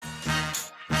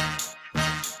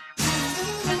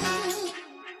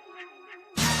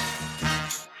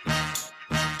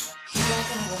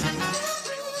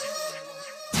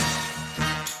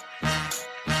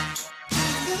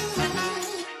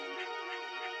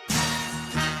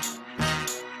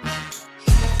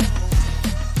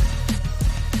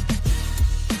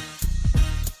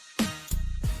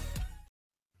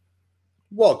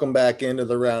Welcome back into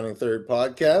the Rounding Third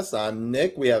podcast. I'm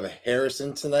Nick. We have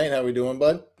Harrison tonight. How we doing,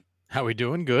 bud? How we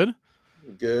doing? Good.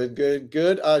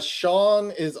 Good. Sean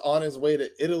is on his way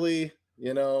to Italy.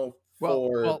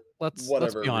 For Let's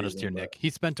whatever be honest reason. here, But Nick.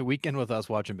 He spent a weekend with us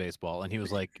watching baseball, and he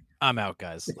was like, "I'm out,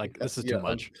 guys. Like this is too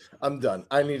much. I'm done.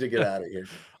 I need to get out of here.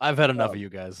 I've had enough of you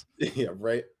guys." Yeah,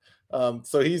 right.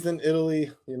 So he's in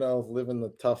Italy. Living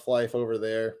the tough life over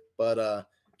there. But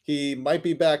he might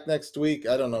be back next week.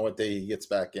 I don't know what day he gets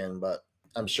back in, but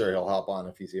I'm sure he'll hop on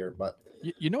if he's here. But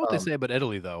You know what they say about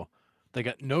Italy, though? They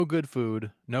got no good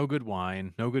food, no good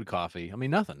wine, no good coffee. I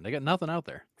mean, nothing. They got nothing out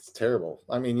there, it's terrible.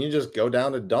 I mean, you just go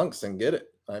down to Dunks and get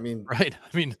it. I mean, right?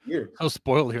 I mean, here. so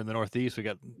spoiled here in the Northeast. We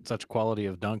got such quality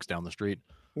of dunks down the street.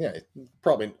 Yeah,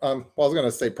 probably. Well, I was gonna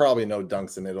say probably no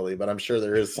Dunks in Italy, but I'm sure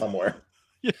there is somewhere.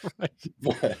 Yeah, right.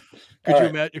 But,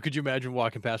 Could you imagine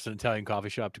walking past an Italian coffee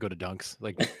shop to go to Dunks?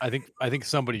 Like, I think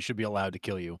somebody should be allowed to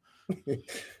kill you.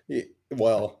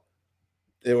 Well,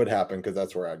 it would happen because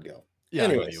that's where I'd go. Yeah,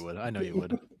 Anyways. I know you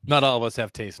would. Not all of us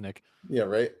have taste, Nick. Yeah,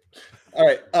 right. All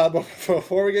right.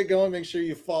 Before we get going, make sure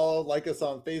you follow, like us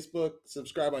on Facebook,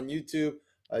 subscribe on YouTube.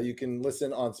 You can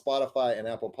listen on Spotify and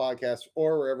Apple Podcasts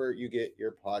or wherever you get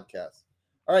your podcasts.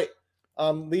 All right.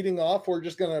 Leading off, we're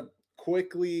just gonna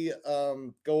quickly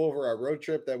go over our road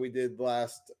trip that we did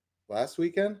last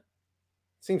weekend.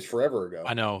 Seems forever ago.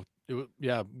 I know.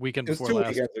 Weekend It was before 2 last.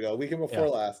 weekends ago. Weekend before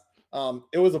last.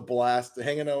 It was a blast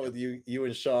hanging out with you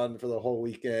and Sean for the whole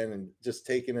weekend and just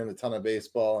taking in a ton of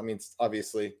baseball. I mean,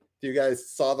 obviously, you guys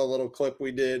saw the little clip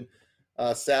we did.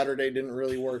 Saturday didn't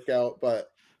really work out, but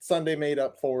Sunday made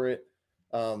up for it.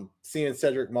 Seeing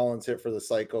Cedric Mullins hit for the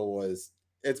cycle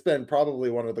it's been probably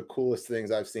one of the coolest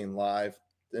things I've seen live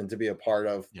and to be a part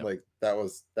of. Yep. Like that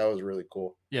was really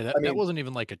cool. Yeah, that wasn't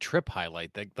even like a trip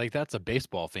highlight. That's a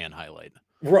baseball fan highlight.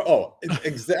 Oh,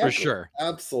 exactly. For sure.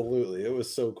 Absolutely. It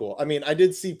was so cool. I mean, I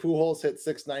did see Pujols hit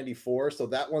 694, so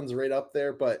that one's right up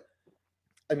there. But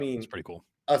I mean, it's pretty cool.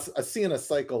 Seeing a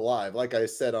cycle live, like I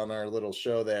said on our little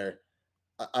show there,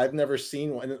 I've never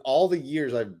seen one. In all the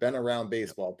years I've been around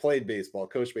baseball, played baseball,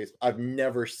 coached baseball, I've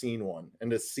never seen one. And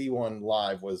to see one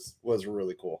live was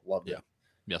really cool. Loved it.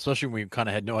 Yeah, especially when we kind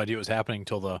of had no idea what was happening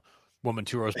until the woman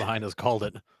 2 rows behind us called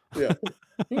it. Yeah.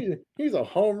 He's a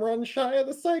home run shy of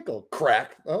the cycle.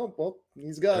 Crack. Oh, well,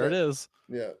 he's got there it is.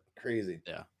 Yeah, crazy.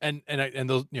 Yeah. And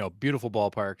those, beautiful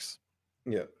ballparks.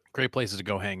 Yeah. Great places to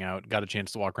go hang out. Got a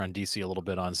chance to walk around DC a little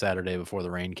bit on Saturday before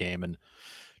the rain came, and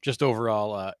just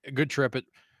overall a good trip. It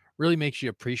really makes you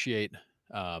appreciate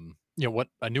what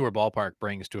a newer ballpark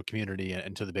brings to a community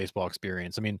and to the baseball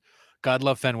experience. I mean, God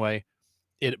love Fenway.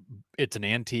 It's an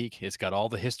antique. It's got all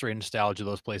the history and nostalgia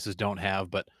those places don't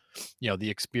have, but the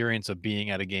experience of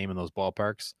being at a game in those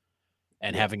ballparks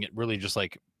and having it really just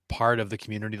like part of the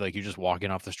community, like you just walking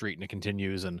off the street and it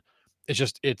continues, and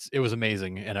it was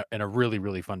amazing and a really,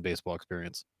 really fun baseball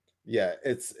experience. Yeah,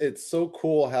 it's so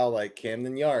cool how like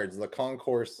Camden Yards, the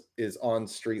concourse is on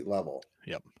street level.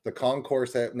 Yep. The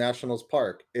concourse at Nationals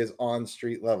Park is on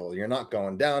street level. You're not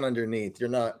going down underneath. You're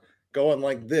not going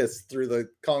like this through the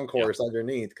concourse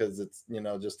underneath because it's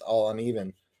just all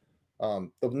uneven. The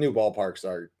new ballparks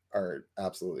are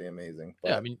absolutely amazing. But,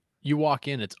 yeah, I mean, you walk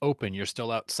in, it's open, you're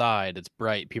still outside, it's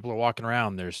bright, people are walking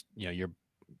around. There's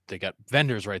they got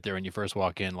vendors right there when you first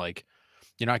walk in. Like,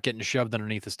 you're not getting shoved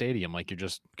underneath the stadium. Like, you're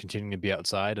just continuing to be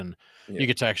outside, and you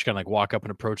get to actually kind of like walk up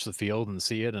and approach the field and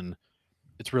see it, and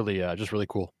it's really just really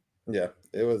cool. Yeah,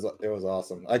 it was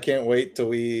awesome. I can't wait till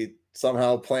we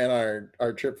somehow plan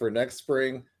our trip for next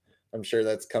spring. I'm sure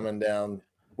that's coming down.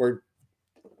 We're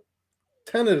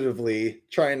tentatively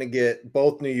trying to get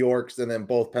both New York's and then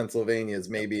both Pennsylvania's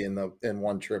maybe in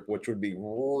one trip, which would be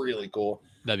really cool.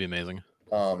 That'd be amazing.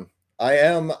 I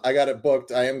got it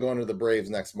booked. I am going to the Braves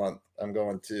next month. I'm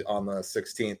going to on the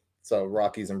 16th. So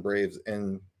Rockies and Braves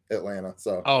in Atlanta.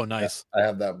 So nice. I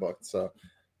have that booked. So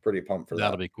pretty pumped for that.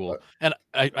 That'll be cool. But,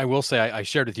 and I will say I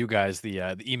shared with you guys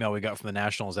the email we got from the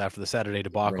Nationals after the Saturday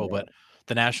debacle, but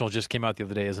the Nationals just came out the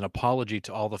other day as an apology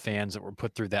to all the fans that were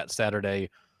put through that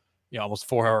Saturday, almost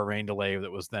 4-hour rain delay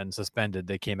that was then suspended.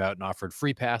 They came out and offered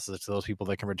free passes to those people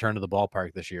that can return to the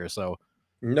ballpark this year. So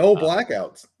no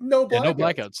blackouts, no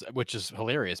blackouts, which is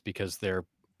hilarious because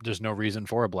there's no reason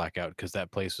for a blackout because that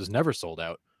place was never sold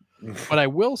out. But I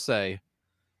will say,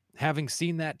 having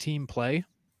seen that team play,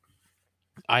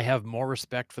 I have more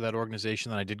respect for that organization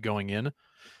than I did going in.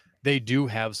 They do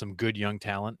have some good young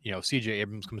talent. CJ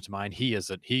Abrams comes to mind. He is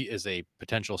a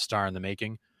potential star in the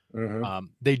making. Mm-hmm.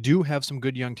 They do have some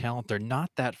good young talent. They're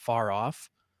not that far off.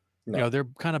 No. They're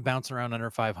kind of bouncing around under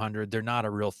 500. They're not a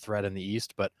real threat in the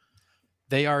East, but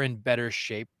they are in better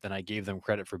shape than I gave them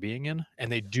credit for being in,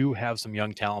 and they do have some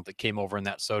young talent that came over in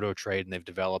that Soto trade, and they've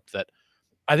developed that.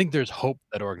 I think there's hope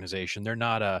for that organization. They're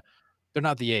not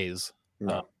the A's, uh,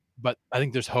 No, but I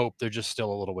think there's hope. They're just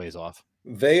still a little ways off.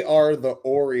 they are the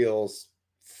Orioles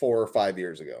 4 or 5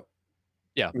 years ago.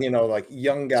 Yeah, Like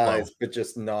young slow. guys, but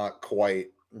just not quite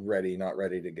ready, not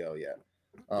ready to go yet.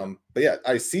 But yeah,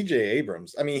 CJ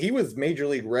Abrams. I mean, he was major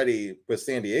league ready with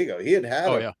San Diego. He had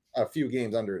Oh, a, yeah. a few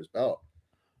games under his belt.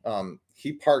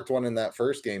 He parked one in that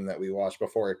first game that we watched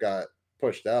before it got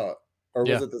pushed out. Or was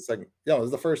Yeah, it the second? No, it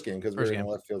was the first game because we first were in the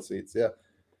game. left field seats. Yeah.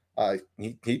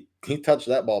 He touched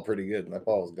that ball pretty good, and that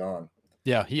ball was gone.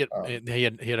 Yeah, Um, he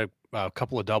had a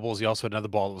couple of doubles. He also had another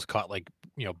ball that was caught, like,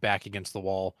 back against the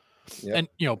wall yep.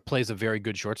 and, plays a very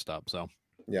good shortstop, so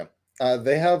Yeah.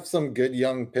 They have some good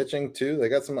young pitching too. They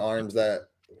got some arms that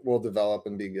will develop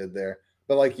and be good there.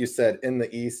 But like you said, in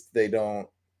the East, they don't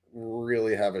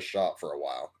really have a shot for a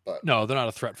while. But no, they're not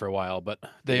a threat for a while, but it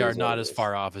they are is what not it as is.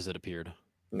 far off as it appeared.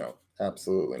 No,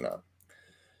 absolutely not.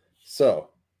 So,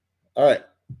 all right.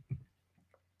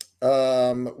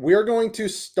 We're going to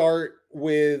start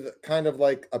with kind of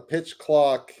like a pitch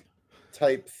clock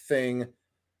type thing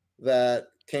that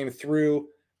came through.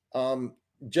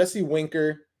 Jesse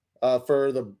Winker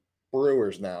for the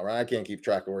Brewers now, right? I can't keep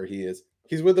track of where he is.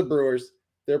 He's with the Brewers.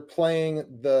 They're playing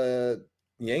the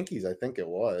Yankees, I think it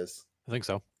was. I think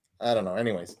so. I don't know.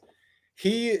 Anyways,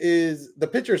 the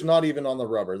pitcher's not even on the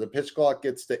rubber. The pitch clock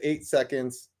gets to 8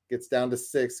 seconds, gets down to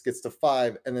 6, gets to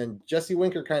 5, and then Jesse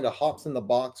Winker kind of hops in the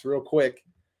box real quick,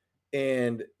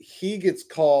 and he gets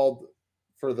called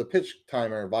for the pitch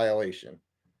timer violation.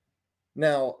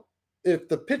 Now, if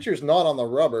the pitcher's not on the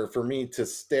rubber for me to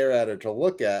stare at or to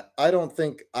look at, I don't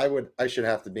think I should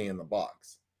have to be in the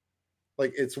box.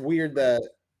 Like it's weird Right.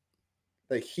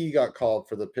 that he got called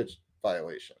for the pitch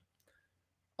violation.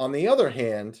 On the other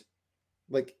hand,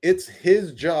 like it's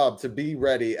his job to be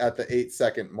ready at the 8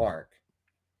 second mark.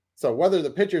 So whether the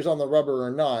pitcher's on the rubber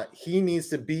or not, he needs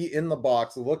to be in the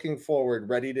box looking forward,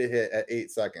 ready to hit at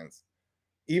 8 seconds,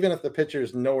 even if the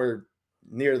pitcher's nowhere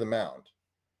near the mound.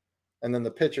 And then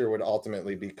the pitcher would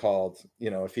ultimately be called,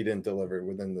 if he didn't deliver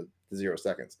within the 0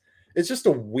 seconds. It's just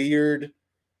a weird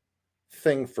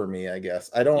thing for me, I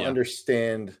guess. I don't Yeah.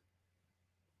 understand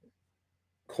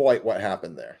quite what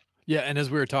happened there. Yeah, and as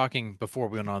we were talking before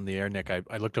we went on the air, Nick, I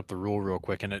looked up the rule real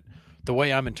quick, and the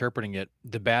way I'm interpreting it,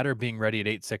 the batter being ready at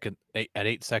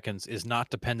 8 seconds is not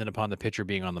dependent upon the pitcher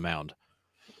being on the mound.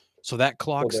 So that So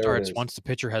clock there it starts is. once the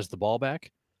pitcher has the ball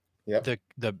back. Yep.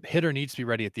 The hitter needs to be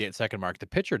ready at the 8 second mark. The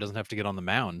pitcher doesn't have to get on the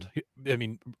mound. I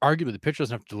mean, arguably the pitcher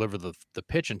doesn't have to deliver the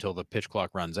pitch until the pitch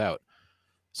clock runs out.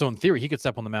 So in theory, he could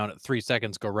step on the mound at 3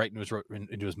 seconds, go right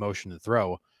into his motion to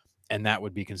throw, and that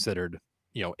would be considered,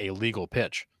 a legal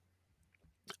pitch.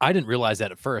 I didn't realize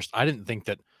that at first. I didn't think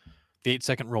that the 8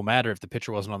 second rule mattered if the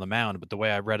pitcher wasn't on the mound, but the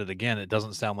way I read it again, it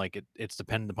doesn't sound like it's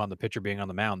dependent upon the pitcher being on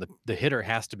the mound. The hitter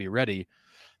has to be ready,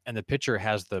 and the pitcher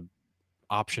has the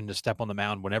option to step on the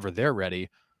mound whenever they're ready,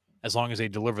 as long as they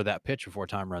deliver that pitch before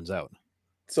time runs out,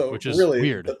 So which is really,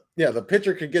 weird. the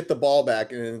pitcher could get the ball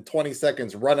back and in 20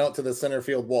 seconds run out to the center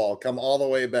field wall, come all the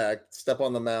way back, step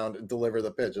on the mound, and deliver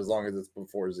the pitch as long as it's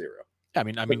before 0. I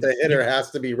But mean, the hitter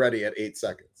has to be ready at 8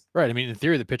 seconds. right. I mean, in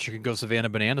theory, the pitcher could go Savannah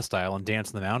Banana style and dance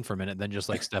on the mound for a minute, then just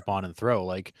like step on and throw.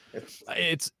 Like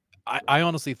it's, I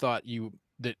honestly thought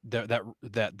that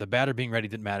the batter being ready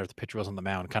didn't matter if the pitcher was on the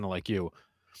mound, kind of like you.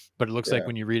 But it looks like Yeah.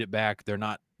 when you read it back, they're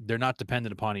not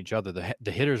dependent upon each other.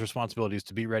 The hitter's responsibility is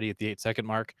to be ready at the 8 second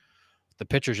mark. The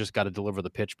pitcher's just got to deliver the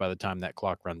pitch by the time that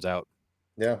clock runs out.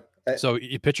 Yeah. So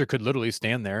your pitcher could literally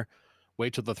stand there,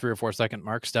 wait till the 3 or 4 second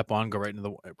mark, step on, go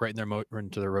into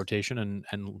their rotation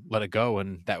and let it go,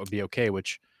 and that would be okay.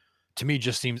 Which to me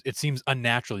just seems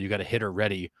unnatural. You got a hitter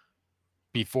ready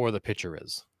before the pitcher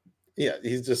is. Yeah,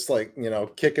 he's just like,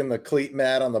 kicking the cleat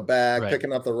mat on the bag, Right.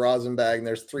 picking up the rosin bag, and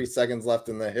there's 3 seconds left,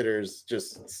 and the hitter's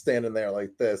just standing there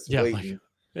like this, Yeah, like waiting.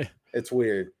 It's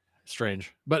weird.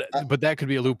 strange, but I, that could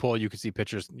be a loophole you could see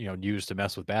pitchers use to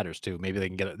mess with batters too. Maybe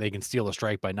they can steal a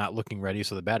strike by not looking ready,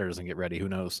 so the batter doesn't get ready. Who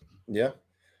knows? yeah.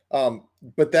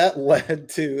 But that led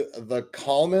to the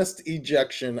calmest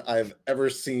ejection I've ever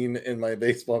seen in my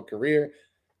baseball career.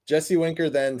 Jesse Winker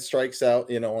then strikes out,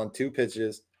 on 2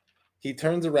 pitches. He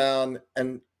turns around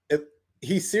and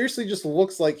he seriously just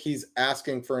looks like he's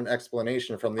asking for an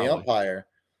explanation from the Probably. umpire.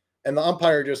 And the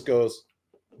umpire just goes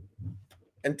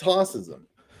and tosses him.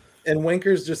 And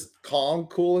Winker's just calm,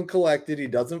 cool, and collected. He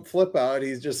doesn't flip out.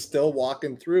 He's just still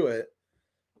walking through it.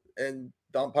 And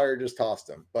the umpire just tossed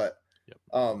him. But Yep.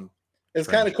 it's Strange.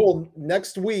 kind of cool.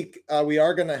 Next week, we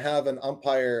are going to have an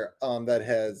umpire that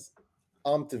has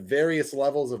to various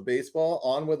levels of baseball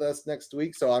on with us next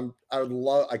week. So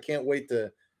I can't wait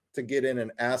to get in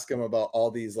and ask him about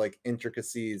all these like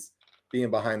intricacies being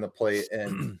behind the plate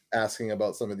and asking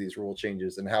about some of these rule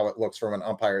changes and how it looks from an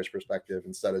umpire's perspective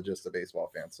instead of just a baseball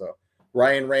fan. So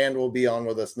Ryan Rand will be on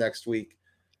with us next week.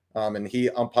 And he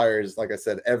umpires, like I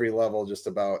said, every level just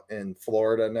about in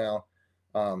Florida now.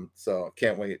 So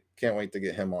can't wait to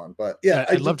get him on. But yeah,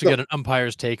 I'd love to get an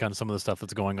umpire's take on some of the stuff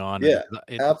that's going on. Yeah,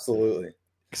 And absolutely.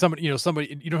 somebody,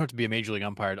 you don't have to be a major league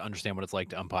umpire to understand what it's like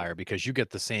to umpire, because you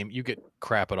get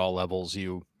crap at all levels.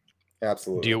 You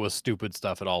Absolutely deal with stupid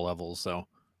stuff at all levels. So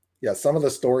yeah, some of the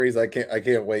stories I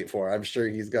can't wait for. I'm sure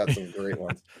he's got some great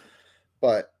ones.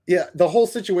 But yeah, the whole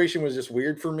situation was just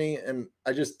weird for me, and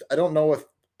I don't know if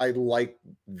I like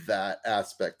that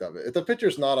aspect of it. If the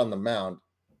pitcher's not on the mound,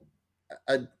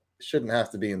 I shouldn't have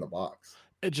to be in the box.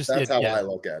 That's how I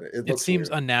look at it. It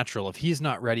seems weird. unnatural. If he's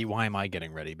not ready, why am I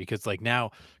getting ready? Because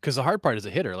because the hard part is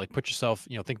a hitter. Like, put yourself,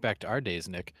 think back to our days,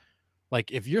 Nick.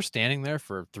 Like, if you're standing there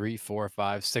for 3, 4,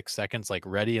 5, 6 seconds, like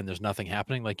ready, and there's nothing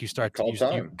happening, like you start to, Call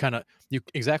time.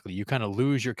 you kind of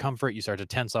lose your comfort. You start to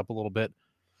tense up a little bit.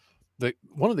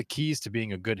 One of the keys to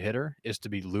being a good hitter is to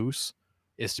be loose,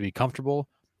 is to be comfortable,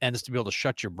 and is to be able to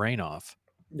shut your brain off.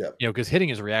 Yeah. Because hitting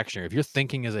is reactionary. If you're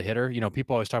thinking as a hitter,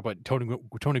 people always talk about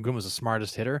Tony Gwynn was the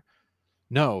smartest hitter.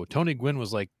 No, Tony Gwynn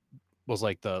was like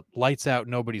the lights out,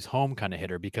 nobody's home kind of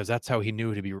hitter, because that's how he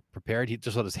knew to be prepared. He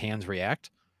just let his hands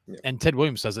react. Yeah. And Ted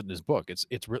Williams says it in his book.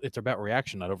 It's about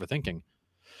reaction, not overthinking.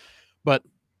 But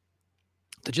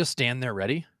to just stand there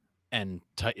ready and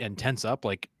tense up,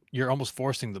 like you're almost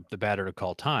forcing the batter to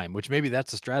call time, which maybe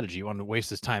that's the strategy. You want to waste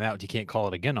his time out. He can't call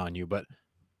it again on you. But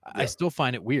I still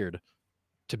find it weird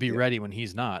to be ready when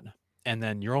he's not. And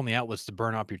then your only outlet's to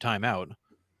burn up your timeout,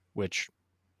 which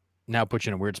now puts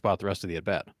you in a weird spot the rest of the at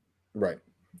bat. Right.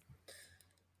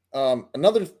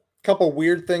 Another couple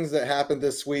weird things that happened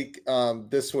this week.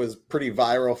 This was pretty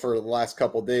viral for the last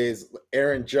couple days.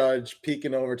 Aaron Judge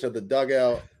peeking over to the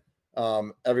dugout.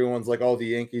 Everyone's like, "Oh, the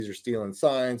Yankees are stealing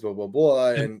signs," blah blah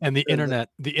blah. And the internet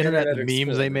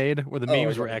memes they made, where the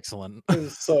memes were excellent. It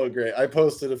was so great. I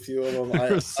posted a few of them.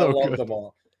 I loved them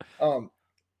all.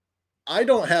 I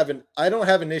don't have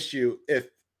an issue if.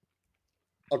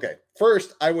 Okay,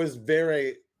 first I was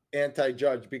very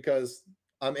anti-Judge because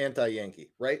I'm anti-Yankee,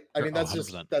 right? I mean, that's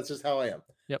just how I am.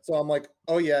 Yep. So I'm like,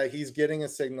 oh yeah, he's getting a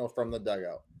signal from the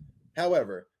dugout.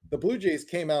 However, the Blue Jays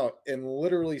came out and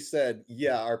literally said,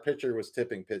 yeah, our pitcher was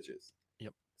tipping pitches.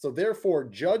 Yep. So therefore,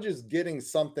 Judge is getting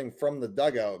something from the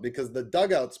dugout because the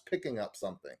dugout's picking up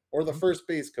something, or the first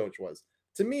base coach was.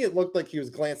 To me, it looked like he was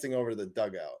glancing over the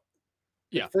dugout.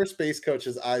 Yeah. The first base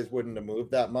coach's eyes wouldn't have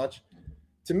moved that much.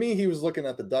 To me, he was looking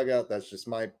at the dugout. That's just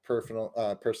my personal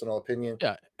opinion.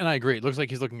 Yeah, and I agree. It looks like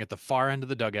he's looking at the far end of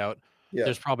the dugout. Yeah.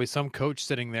 There's probably some coach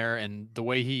sitting there, and the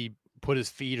way he put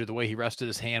his feet or the way he rested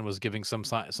his hand was giving some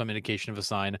indication of a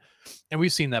sign. And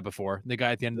we've seen that before. The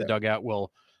guy at the end of the dugout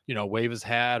will, wave his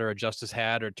hat or adjust his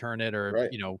hat or turn it or,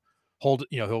 hold,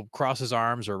 he'll cross his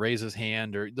arms or raise his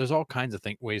hand, or there's all kinds of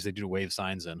ways they do wave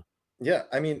signs in. Yeah,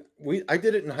 I mean, I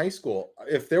did it in high school.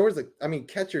 If there was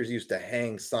catchers used to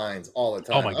hang signs all the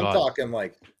time. Oh my God. I'm talking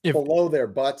like below their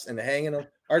butts and hanging them.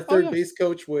 Our third base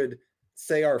coach would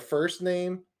say our first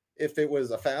name if it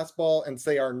was a fastball and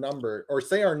say our number, or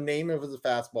say our name if it was a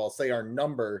fastball, say our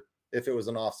number if it was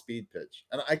an off-speed pitch.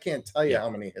 And I can't tell you how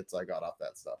many hits I got off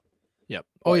that stuff. Yep.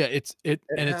 Oh yeah, it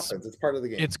happens. It's part of the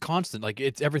game. It's constant. Like,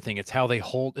 it's everything. It's how they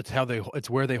hold. It's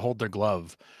where they hold their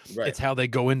glove. Right. It's how they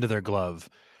go into their glove.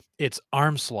 It's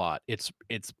arm slot. It's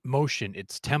motion.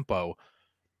 It's tempo.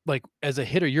 Like, as a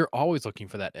hitter, you're always looking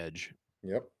for that edge.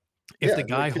 Yep. If the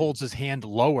guy holds his hand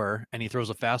lower and he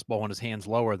throws a fastball when his hand's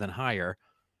lower than higher,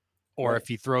 or if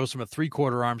he throws from a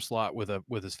 3/4 arm slot with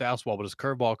his fastball, but his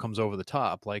curveball comes over the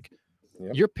top, like,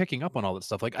 you're picking up on all that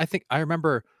stuff. Like, I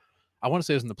remember, I want to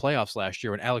say it was in the playoffs last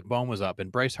year when Alec Bohm was up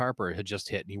and Bryce Harper had just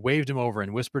hit, and he waved him over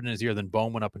and whispered in his ear. Then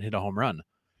Bohm went up and hit a home run.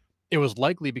 It was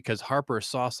likely because Harper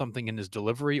saw something in his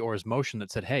delivery or his motion that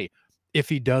said, hey, if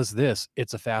he does this,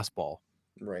 it's a fastball.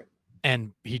 Right.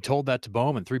 And he told that to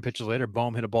Bohm, and 3 pitches later,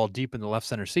 Bohm hit a ball deep in the left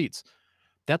center seats.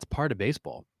 That's part of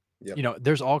baseball. Yep.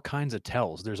 There's all kinds of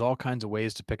tells. There's all kinds of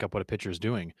ways to pick up what a pitcher is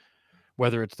doing,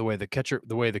 whether it's the way the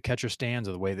catcher stands,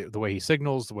 or the way he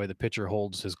signals, the way the pitcher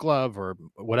holds his glove, or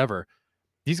whatever.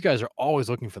 These guys are always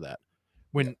looking for that.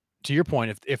 When, to your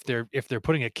point, if they're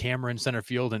putting a camera in center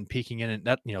field and peeking in, and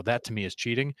that to me is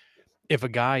cheating. If a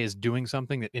guy is doing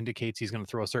something that indicates he's going to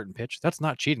throw a certain pitch, that's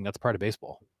not cheating. That's part of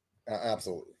baseball.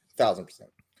 Absolutely, 1000%.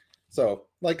 So,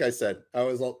 like I said, I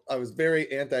was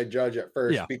very anti-Judge at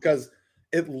first because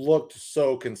it looked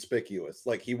so conspicuous.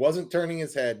 Like he wasn't turning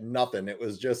his head, nothing. It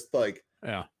was just like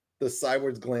Yeah. the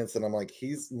sideways glance, and I'm like,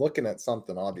 he's looking at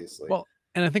something, obviously. Well,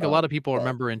 and I think a lot of people But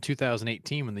remember in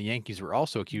 2018 when the Yankees were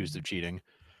also accused of cheating,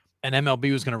 and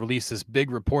MLB was going to release this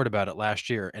big report about it last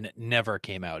year, and it never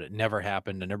came out. It never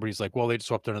happened, and everybody's like, "Well, they just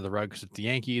swept under the rug because it's the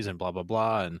Yankees," and blah blah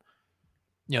blah. And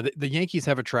the Yankees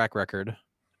have a track record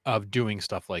of doing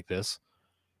stuff like this,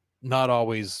 not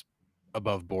always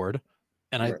above board,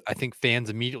 and I right. I think fans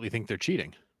immediately think they're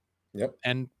cheating, Yep.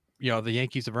 and the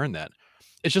Yankees have earned that.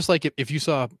 It's just like if you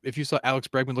saw Alex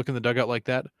Bregman look in the dugout like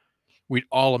that, we'd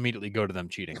all immediately go to them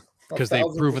cheating because they've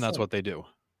proven that's 1,000%. what they do.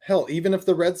 Hell, even if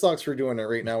the Red Sox were doing it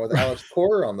right now with Alex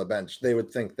Cora on the bench, they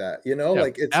would think that, Yeah,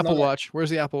 like it's not Apple Watch. Where's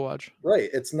the Apple Watch?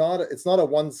 right. It's not a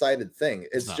one-sided thing.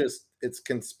 It's It's not. just it's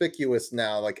conspicuous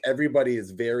now. Like everybody is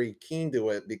very keen to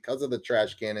it because of the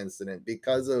trash can incident,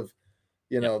 because of,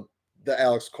 you Yep. know, the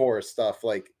Alex Cora stuff.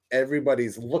 Like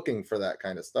everybody's looking for that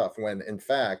kind of stuff when in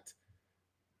fact,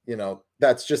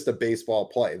 that's just a baseball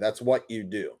play. That's what you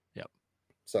do. Yep.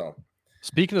 So,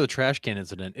 Speaking of the trash can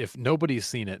incident, if nobody's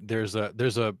seen it, there's a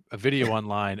video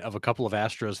online of a couple of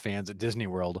Astros fans at Disney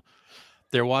World.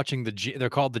 They're watching they're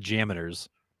called the Janitors.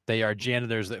 They are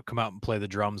janitors that come out and play the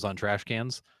drums on trash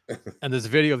cans. And there's a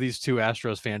video of these two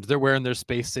Astros fans. They're wearing their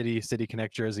Space City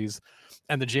Connect jerseys,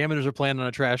 and the Janitors are playing on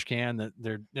a trash can. That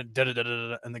they're and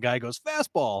the guy goes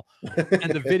fastball,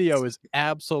 and the video is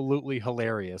absolutely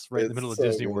hilarious, right in the middle it's of so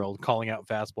Disney good. World, calling out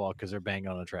fastball because they're banging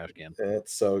on a trash can.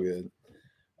 It's so good.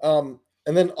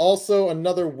 And then also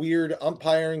another weird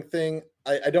umpiring thing.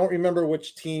 I don't remember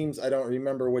which teams, I don't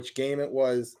remember which game it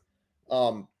was.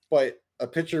 But a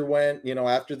pitcher went,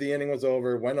 after the inning was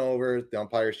over, went over, the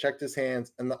umpires checked his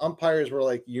hands, and the umpires were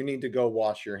like, you need to go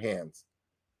wash your hands.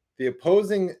 The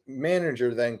opposing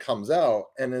manager then comes out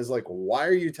and is like, why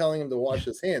are you telling him to wash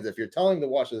his hands? If you're telling him to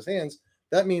wash his hands,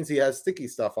 that means he has sticky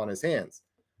stuff on his hands.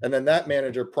 And then that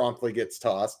manager promptly gets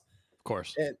tossed. Of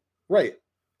course, And right,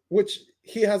 which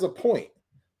he has a point.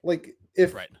 Like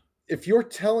right. if you're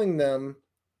telling them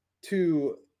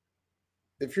to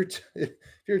if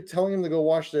you're telling them to go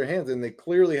wash their hands and they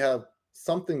clearly have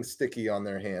something sticky on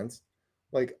their hands,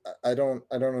 like I don't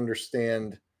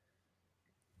understand.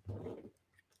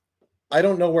 I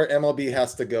don't know where MLB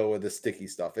has to go with the sticky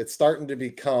stuff. It's starting to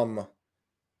become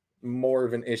more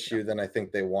of an Yeah. issue than I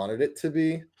think they wanted it to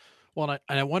be. Well,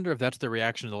 and I wonder if that's the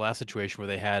reaction to the last situation where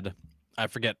they had, I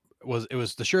forget, it was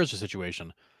the Scherzer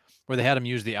situation where they had him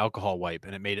use the alcohol wipe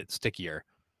and it made it stickier.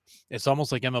 It's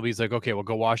almost like MLB's like, okay, well,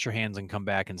 go wash your hands and come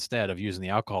back instead of using the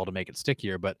alcohol to make it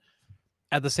stickier. But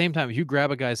at the same time, if you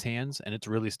grab a guy's hands and it's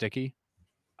really sticky,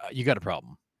 you got a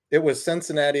problem. It was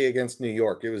Cincinnati against New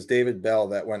York. It was David Bell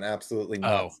that went absolutely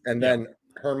Oh, nuts. And yeah. then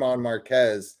Herman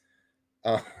Marquez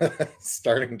uh,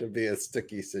 starting to be a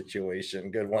sticky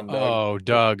situation. Good one, Doug. Oh,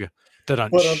 Doug.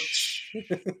 But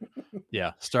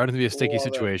Yeah, starting to be a sticky love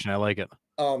it. situation. I like it.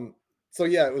 So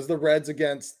yeah, it was the Reds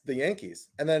against the Yankees.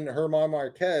 And then Herman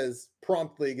Marquez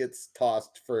promptly gets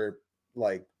tossed for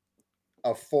like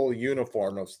a full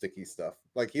uniform of sticky stuff.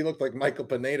 Like he looked like Michael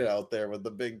Pineda out there with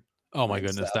the big Oh my ring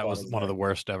goodness, staff that on was his one of neck. the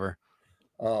worst ever.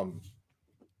 Um,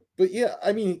 but yeah,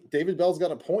 I mean, David Bell's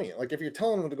got a point. Like if you're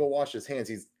telling him to go wash his hands,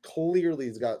 he's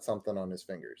got something on his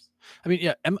fingers. I mean,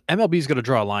 yeah, MLB's going to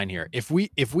draw a line here. If we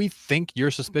think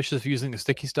you're suspicious of using the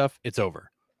sticky stuff, it's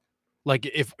over. Like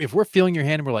if we're feeling your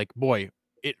hand and we're like, boy,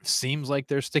 it seems like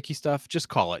there's sticky stuff, just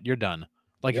call it. You're done.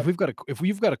 Like Yep. if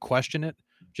we've got to question it,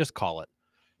 just call it.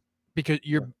 Because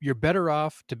Yeah. you're better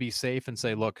off to be safe and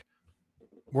say, look,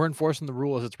 we're enforcing the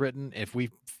rule as it's written. If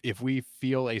we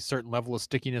feel a certain level of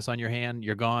stickiness on your hand,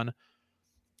 you're gone.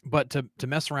 But to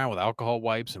mess around with alcohol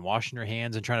wipes and washing your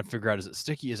hands and trying to figure out, is it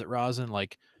sticky, is it rosin,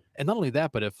 like, and not only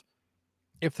that, but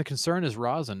if the concern is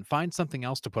rosin, find something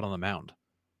else to put on the mound.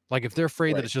 Like if they're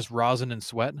afraid that Right. it's just rosin and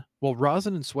sweat, well,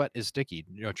 rosin and sweat is sticky.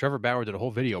 Trevor Bauer did a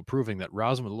whole video proving that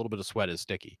rosin with a little bit of sweat is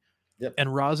sticky. Yep.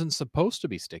 And rosin's supposed to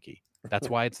be sticky. That's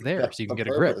why it's there, That's so you the can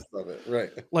get a grip. purpose of it.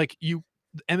 Right. Like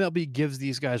MLB gives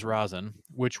these guys rosin,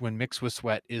 which when mixed with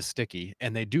sweat is sticky,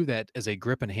 and they do that as a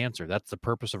grip enhancer. That's the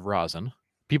purpose of rosin.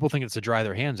 People think it's to dry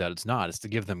their hands out. It's not. It's to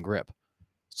give them grip.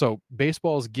 So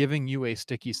baseball is giving you a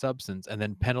sticky substance and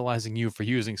then penalizing you for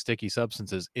using sticky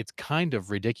substances. It's kind of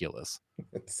ridiculous.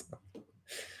 It's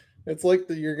it's like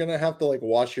you're gonna have to like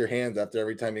wash your hands after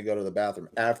every time you go to the bathroom.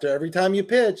 After every time you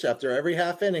pitch, after every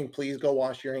half inning, please go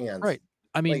wash your hands. Right.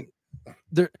 I mean,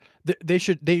 Like,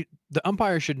 the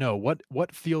umpire should know what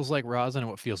feels like rosin and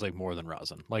what feels like more than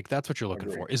rosin. Like that's what you're looking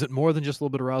agree. for. Is it more than just a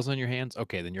little bit of rosin on your hands?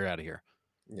 Okay, then you're out of here.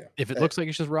 Yeah. If it looks like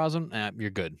it's just rosin, you're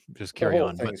good. Just The carry whole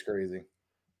on. thing's crazy.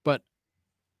 But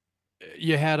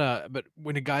you had a but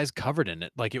when a guy's covered in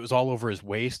it, like, it was all over his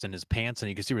waist and his pants, and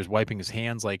you could see he was wiping his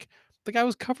hands, like, the guy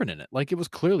was covered in it, like, it was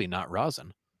clearly not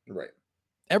rosin. Right. Which,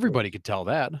 Everybody could tell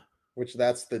that. which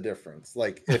that's the difference.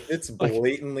 Like if it's Like,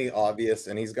 blatantly obvious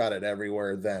and he's got it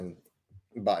everywhere, then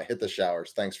bye, hit the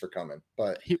showers. Thanks for coming.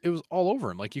 But it was all over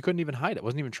him, like, you couldn't even hide it,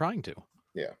 wasn't even trying to.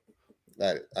 yeah,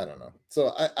 I don't know.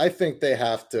 So I think they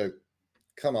have to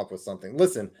come up with something.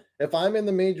 Listen, if I'm in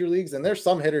the major leagues, and there's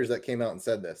some hitters that came out and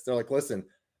said this, they're like, listen,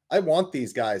 I want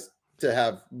these guys to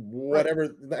have Right.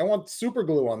 whatever, I want super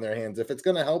glue on their hands. If it's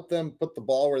going to help them put the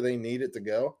ball where they need it to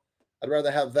go, I'd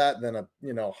rather have that than a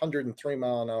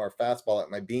 103-mile-an-hour fastball at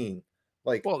my bean.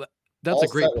 Like, Well, that's all a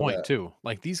set great with point that. too.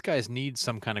 Like, these guys need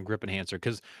some kind of grip enhancer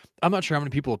because I'm not sure how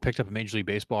many people have picked up Major League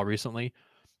Baseball recently,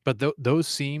 but those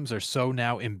seams are so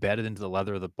now embedded into the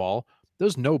leather of the ball.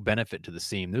 There's no benefit to the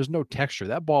seam. There's no texture.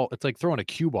 That ball, it's like throwing a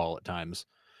cue ball at times.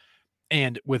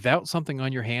 And without something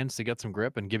on your hands to get some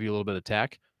grip and give you a little bit of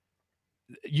tack,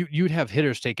 you'd have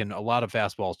hitters taking a lot of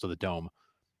fastballs to the dome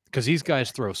because these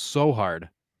guys throw so hard.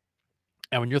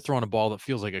 And when you're throwing a ball that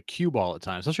feels like a cue ball at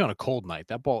times, especially on a cold night,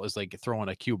 that ball is like throwing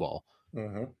a cue ball.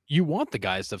 Hmm. You want the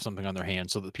guys to have something on their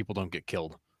hands so that people don't get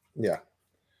killed. Yeah.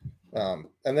 And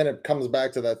then it comes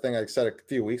back to that thing I said a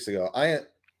few weeks ago. I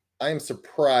am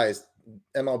surprised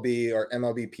MLB or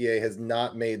MLBPA has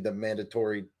not made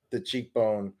the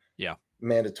cheekbone Yeah.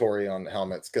 mandatory on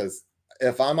helmets. Because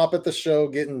if I'm up at the show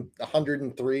getting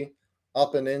 103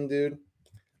 up and in, dude,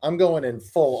 I'm going in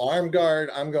full arm guard.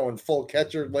 I'm going full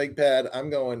catcher leg pad. I'm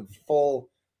going full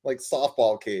like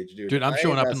softball cage, dude. Dude, I'm I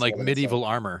showing ain't up in messing like with that stuff. medieval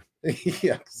armor.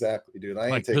 Yeah, exactly, dude. I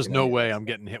ain't Like, there's taking no any of way that I'm stuff.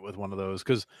 getting hit with one of those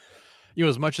because,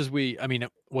 as much as I mean,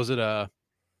 was it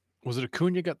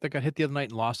Acuna that got hit the other night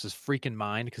and lost his freaking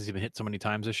mind because he's been hit so many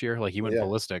times this year? Like, he went Yeah,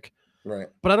 ballistic. right.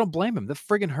 But I don't blame him. That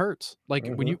friggin' hurts. Like,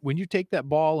 Hmm. when you take that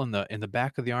ball in the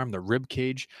back of the arm, the rib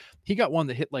cage, he got one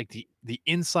that hit like the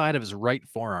inside of his right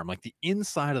forearm, like the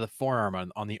inside of the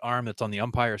forearm on the arm that's on the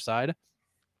umpire side.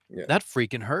 Yeah, That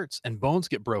freaking hurts, and bones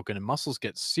get broken and muscles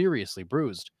get seriously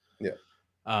bruised. yeah,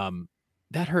 Um,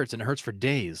 that hurts, and it hurts for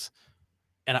days.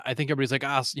 And I think everybody's like,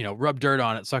 rub dirt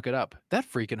on it, suck it up. That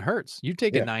freaking hurts. You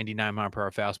take a yeah.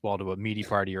 99-mile-per-hour fastball to a meaty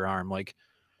part of your arm, like,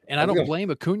 and I I was don't gonna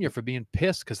blame Acuna for being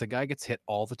pissed because the guy gets hit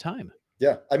all the time.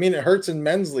 Yeah, I mean, it hurts in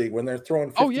men's league when they're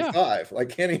throwing Oh yeah, 55. I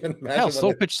can't even hell, imagine when slow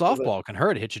they pitch throw the softball can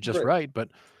hurt. It hits you just right. right, but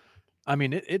I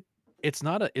mean, it's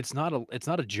not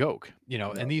a joke, And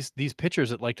No, these pitchers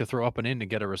that like to throw up and in to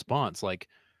get a response, like,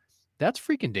 that's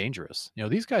freaking dangerous. yeah,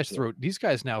 These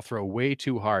guys now throw way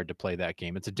too hard to play that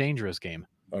game. It's a dangerous game.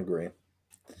 agree.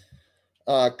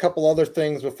 A couple other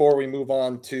things before we move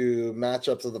on to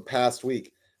matchups of the past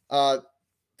week. Uh,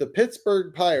 the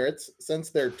Pittsburgh Pirates, since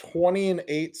their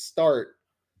 20-8 start,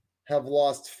 have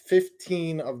lost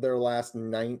 15 of their last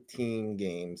 19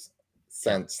 games Yeah.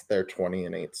 since their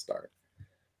 20-8 start.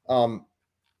 Um,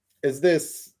 is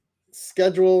this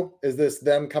schedule? Is this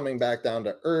them coming back down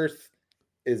to earth?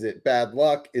 Is it bad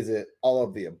luck? Is it all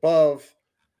of the above?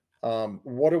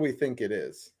 What do we think it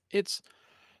is? It's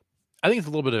I think it's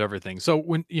a little bit of everything. So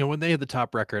when they had the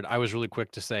top record, I was really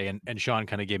quick to say, and Sean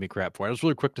kind of gave me crap for it. I was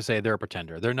really quick to say they're a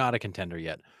pretender. They're not a contender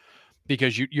yet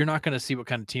because you're not going to see what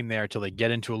kind of team they are until they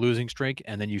get into a losing streak,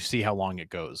 and then you see how long it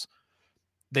goes.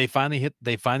 They finally hit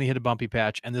a bumpy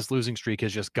patch, and this losing streak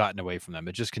has just gotten away from them.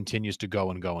 It just continues to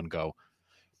go and go and go.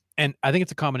 And I think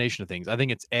it's a combination of things. I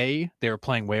think it's they were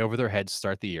playing way over their heads to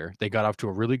start the year. They got off to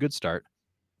a really good start.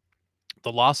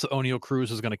 The loss of O'Neal Cruz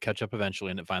is going to catch up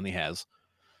eventually, and it finally has.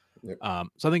 Yep.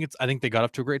 So I think they got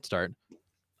off to a great start.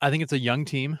 I think it's a young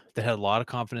team that had a lot of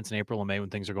confidence in April and May when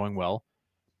things are going well,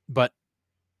 but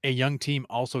a young team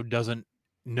also doesn't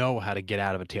know how to get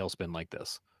out of a tailspin like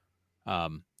this.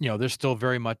 They're still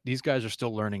very much these guys are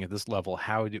still learning at this level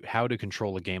how to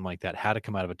control a game like that, how to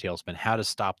come out of a tailspin, how to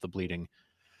stop the bleeding,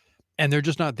 and they're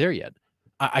just not there yet.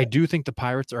 I do think the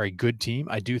Pirates are a good team.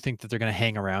 I do think that they're going to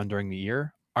hang around during the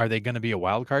year. Are they going to be a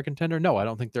wild card contender? No, I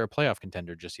don't think they're a playoff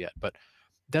contender just yet, but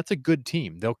that's a good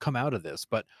team. They'll come out of this.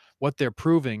 But what they're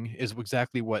proving is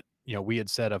exactly what, we had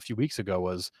said a few weeks ago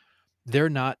was they're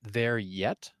not there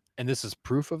yet. And this is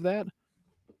proof of that,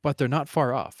 but they're not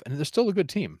far off. And they're still a good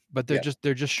team, but Yeah.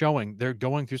 they're just showing they're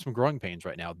going through some growing pains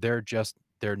right now.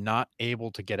 They're not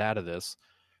able to get out of this.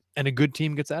 And a good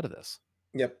team gets out of this.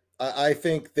 Yep. I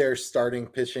think their starting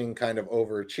pitching kind of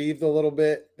overachieved a little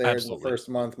bit there in the Absolutely. first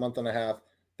month and a half.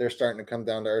 They're starting to come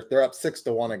down to earth. They're up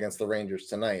 6-1 against the Rangers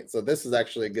tonight. So this is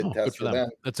actually a good Oh, good test for for them. them.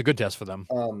 That's a good test for them.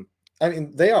 I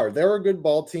mean, they're a good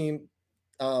ball team,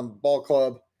 ball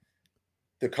club.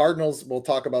 the Cardinals, we'll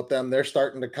talk about them. They're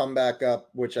starting to come back up,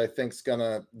 which I think's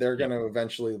they're Yep. gonna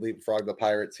eventually leapfrog the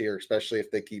Pirates here, especially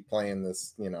if they keep playing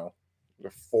this, the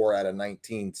 4 out of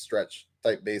 19 stretch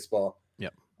type baseball.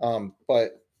 Yep.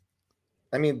 But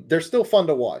I mean, they're still fun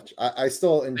to watch. I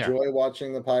still There. enjoy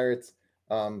watching the Pirates.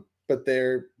 But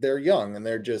they're young and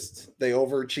they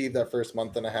overachieved that first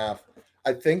month and a half.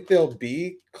 I think they'll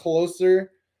be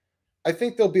closer. I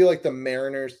think they'll be like the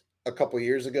Mariners a couple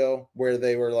years ago, where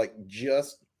they were like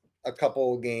just a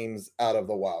couple games out of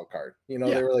the wild card. They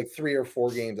Yeah. were like 3 or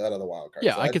 4 games out of the wild card.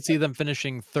 Yeah. So I could see them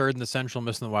finishing third in the Central,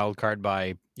 missing the wild card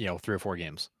by 3 or 4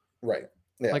 games. right.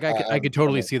 Yeah. Like I could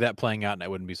totally see that playing out, and I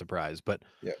wouldn't be surprised. But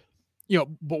Yeah.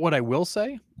 but what I will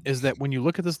say is that when you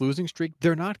look at this losing streak,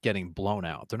 they're not getting blown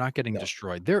out. They're not getting No.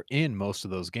 destroyed. They're in most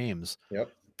of those games.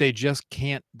 Yep. They just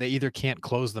can't. They either can't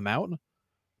close them out,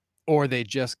 or they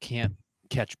just can't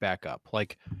catch back up.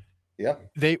 Like Yeah.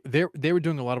 they were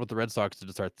doing a lot with the Red Sox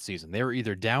to start the season. They were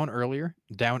either down early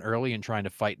and trying to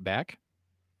fight back,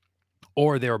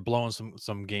 or they were blowing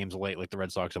some games late, like the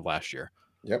Red Sox of last year.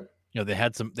 Yep. They'd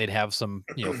have some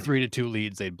 3-2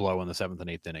 leads they'd blow in the 7th and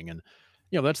 8th inning, and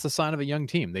that's the sign of a young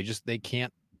team. They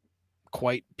can't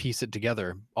quite piece it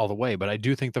together all the way. But I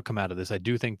do think they'll come out of this. I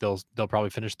do think they'll probably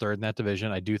finish third in that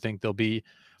division. I do think they'll be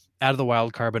out of the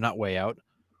wild card, but not way out.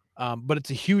 But it's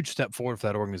a huge step forward for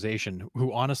that organization,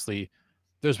 who honestly,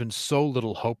 there's been so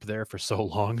little hope there for so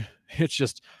long.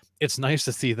 It's nice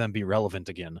to see them be relevant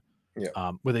again,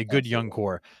 Yeah. with a good young Absolutely.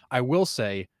 core. I will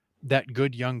say that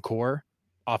good young core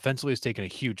offensively has taken a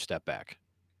huge step back.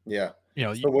 Yeah. You know,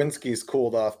 y- Lewinsky's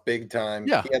cooled off big time.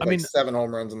 yeah, He had I like mean, 7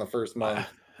 home runs in the first I, month.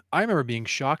 I remember being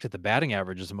shocked at the batting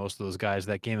averages of most of those guys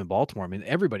that game in Baltimore. I mean,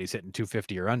 everybody's hitting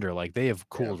 250 or under. Like they have Yeah.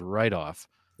 cooled right off.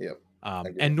 Yep. I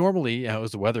agree. And normally,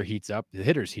 as the weather heats up, the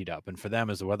hitters heat up, and for them,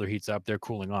 as the weather heats up, they're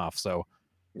cooling off. So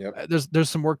Yep. there's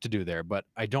some work to do there, but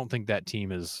I don't think that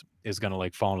team is going to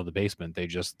like fall into the basement.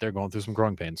 They're going through some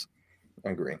growing pains. I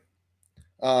agree.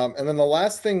 And then the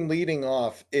last thing leading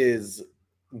off is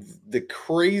the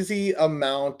crazy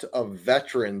amount of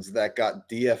veterans that got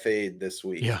DFA'd this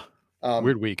week. Yeah, Um,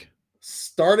 weird week.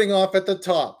 Starting off at the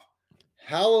top,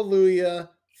 hallelujah,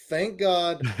 thank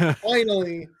God,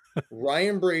 finally,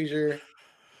 Ryan Brazier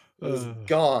was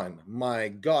gone. My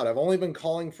God, I've only been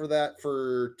calling for that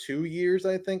for 2 years,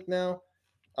 I think now.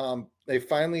 They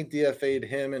finally DFA'd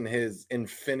him and his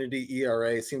infinity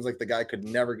ERA. Seems like the guy could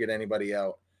never get anybody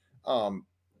out. Um,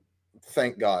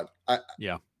 thank God.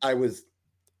 Yeah, I was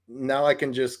now I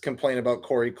can just complain about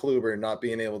Corey Kluber not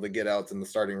being able to get outs in the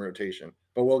starting rotation,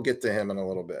 but we'll get to him in a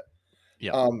little bit.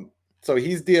 yeah, So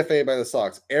he's DFA'd by the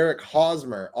Sox. Eric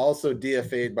Hosmer also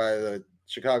DFA'd by the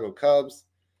Chicago Cubs.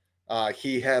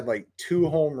 He had like 2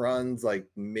 home runs, like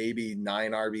maybe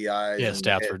 9 RBIs. yeah.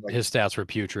 And hit, like, His stats were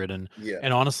putrid, and yeah,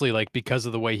 honestly, like because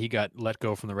of the way he got let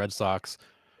go from the Red Sox,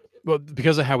 well,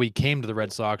 because of how he came to the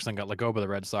Red Sox and got let go by the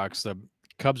Red Sox, the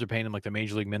Cubs are paying him like the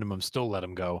major league minimum, still let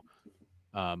him go.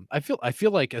 I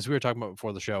feel like, as we were talking about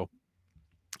before the show,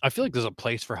 I feel like there's a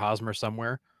place for Hosmer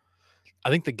somewhere. I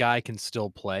think the guy can still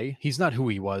play. He's not who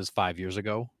he was 5 years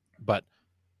ago, but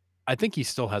I think he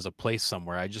still has a place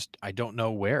somewhere. I don't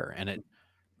know where. And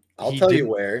I'll he tell you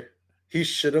didn't. where. He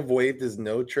should have waived his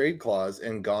no trade clause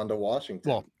and gone to Washington.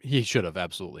 Well, he should have,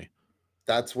 absolutely.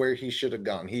 That's where he should have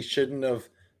gone. He shouldn't have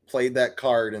played that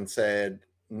card and said,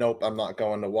 "Nope, I'm not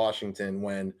going to Washington,"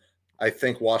 when I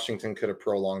think Washington could have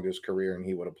prolonged his career and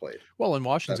he would have played. Well, and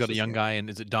Washington's That's got a just young me. guy, and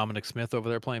is it Dominic Smith over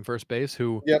there playing first base?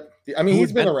 Who Yep. I mean, who he's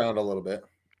had been been? around a little bit.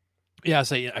 Yeah, I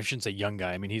shouldn't say young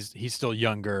guy. I mean, he's still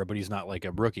younger, but he's not like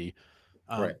a rookie.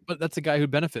 Right. But that's a guy who'd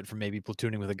benefit from maybe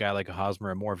platooning with a guy like a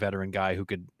Hosmer, a more veteran guy who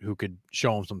could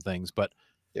show him some things.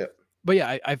 Yep. But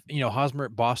yeah, Hosmer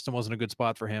at Boston wasn't a good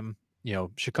spot for him.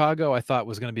 Chicago I thought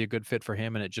was going to be a good fit for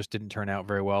him, and it just didn't turn out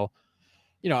very well.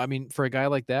 I mean, for a guy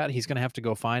like that, he's going to have to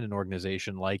go find an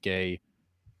organization like I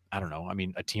don't know. I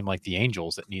mean, a team like the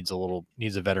Angels that needs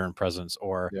a veteran presence,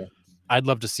 or Yeah. I'd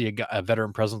love to see a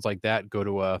veteran presence like that go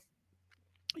to a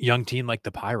young team like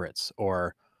the Pirates,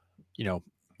 or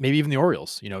maybe even the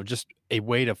Orioles. Just a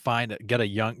way to get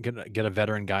a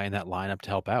veteran guy in that lineup to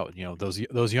help out.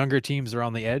 Those younger teams that are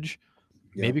on the edge,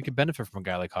 Yeah. maybe could benefit from a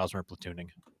guy like Hosmer platooning.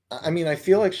 I mean, I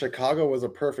feel like Chicago was a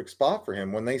perfect spot for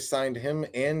him when they signed him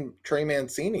and Trey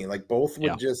Mancini. Like both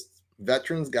Yeah. would just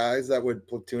veterans guys that would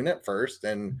platoon at first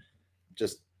and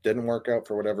just didn't work out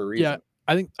for whatever reason. Yeah,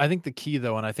 I think the key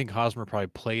though, and I think Hosmer probably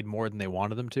played more than they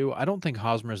wanted him to. I don't think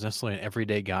Hosmer is necessarily an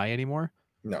everyday guy anymore.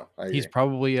 No, I He's agree.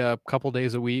 probably a couple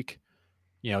days a week,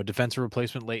 defensive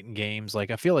replacement late in games. Like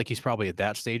I feel like he's probably at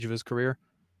that stage of his career.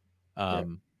 Yeah.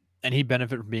 Um, and he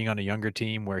benefit from being on a younger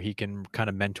team where he can kind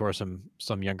of mentor some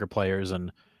younger players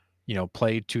and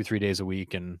play 2-3 days a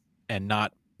week and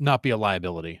not be a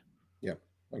liability. Yeah,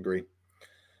 agree.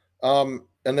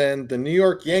 And then the New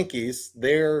York Yankees,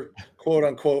 their quote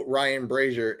unquote Ryan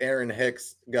Brazier, Aaron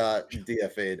Hicks got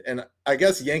DFA'd. And I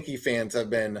guess Yankee fans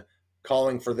have been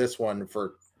calling for this one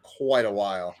for quite a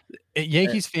while. And,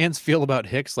 Yankees fans feel about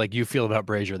Hicks like you feel about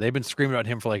Brazier. They've been screaming about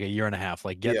him for like a year and a half.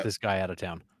 Like, get yeah, this guy out of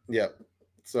town. yeah.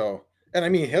 So, and I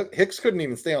mean, Hicks couldn't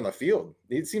even stay on the field.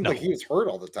 It seemed like No, he was hurt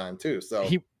all the time too. So,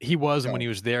 he was, and when no, he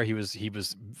was there, he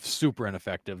was super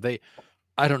ineffective.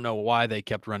 I don't know why they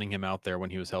kept running him out there when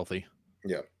he was healthy.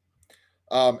 yeah.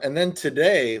 And then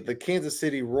today, the Kansas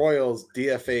City Royals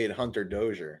DFA'd Hunter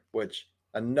Dozier, which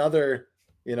another,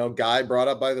 guy brought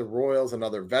up by the Royals,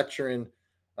 another veteran.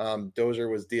 Dozier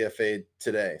was DFA'd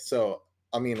today. So,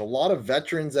 I mean, a lot of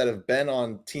veterans that have been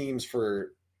on teams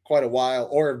for quite a while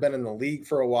or have been in the league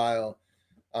for a while,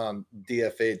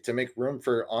 DFA'd to make room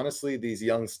for, honestly, these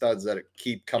young studs that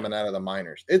keep coming out of the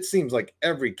minors. It seems like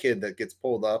every kid that gets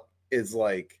pulled up is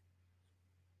like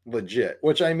legit,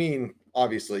 which I mean,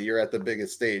 obviously, you're at the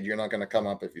biggest stage. You're not going to come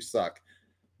up if you suck.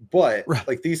 But Right.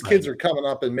 like these Right. kids are coming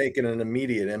up and making an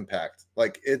immediate impact.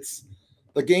 Like it's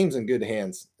the game's in good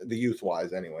hands, the youth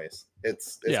wise, anyways.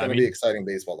 It's Yeah, I going to be mean, exciting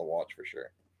baseball to watch for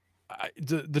sure.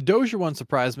 the Dozier one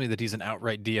surprised me that he's an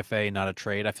outright DFA, not a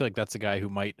trade. I feel like that's a guy who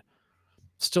might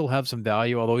still have some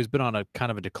value, although he's been on a kind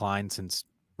of a decline since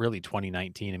really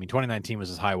 2019. I mean, 2019 was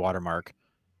his high water mark.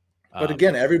 But Um,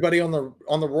 again, everybody on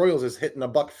the Royals is hitting a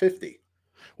 $150.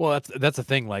 well, that's the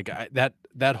thing. Like that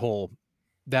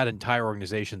entire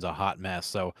organization's a hot mess.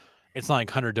 So it's not like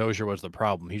Hunter Dozier was the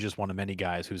problem. He's just one of many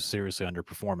guys who's seriously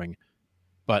underperforming.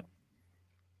 But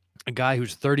a guy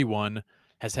who's 31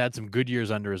 has had some good years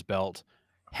under his belt,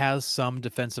 has some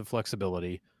defensive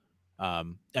flexibility. I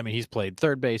mean, he's played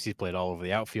third base, he's played all over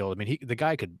the outfield. I mean, the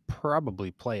guy could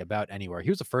probably play about anywhere. He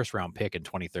was a first round pick in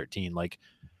 2013. Like,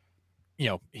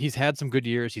 he's had some good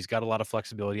years. He's got a lot of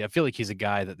flexibility. I feel like he's a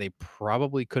guy that they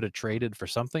probably could have traded for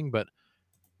something, but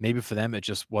maybe for them it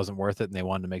just wasn't worth it and they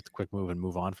wanted to make the quick move and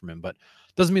move on from him. But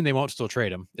doesn't mean they won't still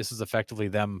trade him. This is effectively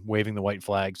them waving the white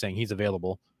flag saying he's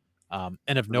available. And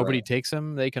if nobody Right. takes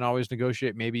him, they can always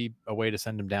negotiate maybe a way to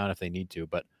send him down if they need to.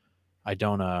 But I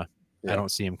don't I Yeah.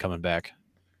 don't see him coming back.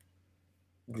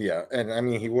 Yeah. And I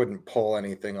mean, he wouldn't pull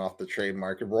anything off the trade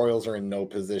market. Royals are in no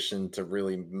position to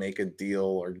really make a deal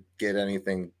or get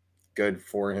anything good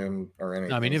for him or I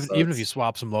mean, anything. even So even if you it's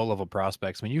swap some low level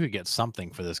prospects, I mean, you could get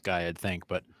something for this guy, I'd think,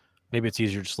 but maybe it's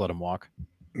easier just to let him walk.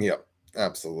 yeah,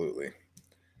 absolutely.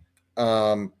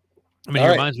 Um, I mean, all he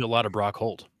right. reminds me a lot of Brock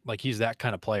Holt. Like he's that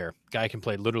kind of player. Guy can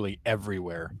play literally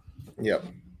everywhere. Yep.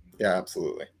 Yeah,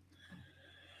 absolutely.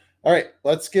 All right,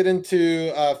 let's get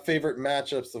into favorite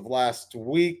matchups of last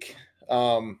week.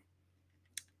 Um,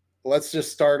 let's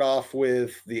just start off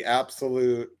with the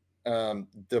absolute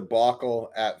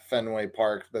debacle at Fenway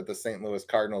Park that the St. Louis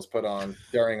Cardinals put on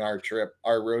during our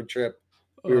road trip.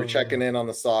 We were checking in on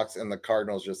the Sox, and the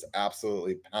Cardinals just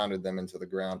absolutely pounded them into the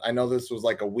ground. I know this was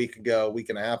like a week ago, week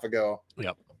and a half ago,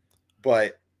 Yep.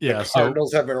 but the Yeah. So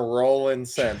Cardinals have been rolling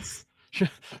since.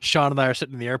 Sean and I are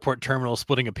sitting in the airport terminal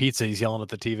splitting a pizza. He's yelling at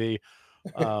the TV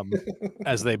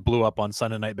as they blew up on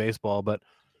Sunday Night Baseball. But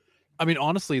I mean,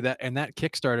 honestly, that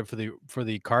kickstarted for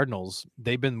the Cardinals.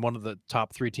 They've been one of the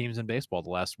top three teams in baseball the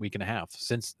last week and a half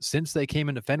since they came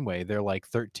into Fenway. They're like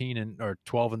 13 and or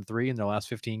 12-3 in their last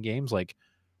 15 games. Like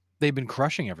they've been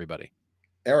crushing everybody.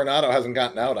 Arenado hasn't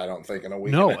gotten out, I don't think, in a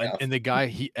week and No, a half. and the guy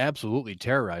he absolutely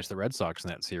terrorized the Red Sox in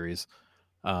that series.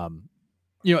 Um,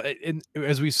 and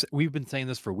as we've been saying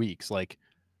this for weeks, like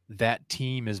that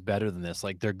team is better than this.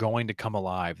 Like they're going to come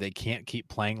alive. They can't keep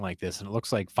playing like this. And it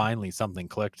looks like finally something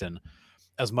clicked. And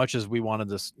as much as we wanted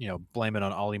this, blame it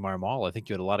on Ollie Marmol, I think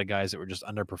you had a lot of guys that were just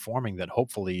underperforming that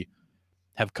hopefully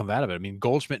have come out of it. I mean,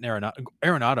 Goldschmidt and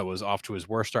Arenado was off to his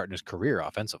worst start in his career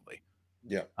offensively.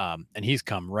 Yeah. And he's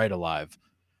come right alive.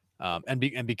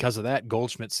 And because of that,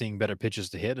 Goldschmidt's seeing better pitches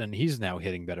to hit, and he's now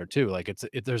hitting better too. Like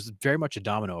there's very much a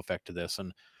domino effect to this,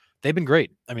 and they've been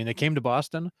great. I mean, they came to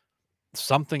Boston.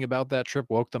 Something about that trip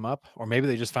woke them up, or maybe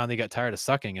they just finally got tired of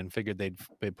sucking and figured they'd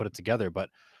put it together. But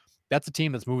that's a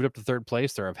team that's moved up to third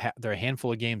place. They're a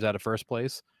handful of games out of first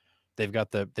place. They're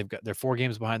 4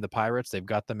 games behind the Pirates. They've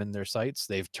got them in their sights.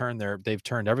 They've turned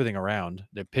everything around.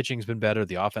 Their pitching's been better.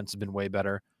 The offense has been way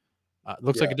better. It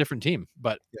looks like Yeah. a different team,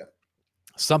 but Yeah.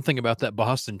 something about that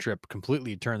Boston trip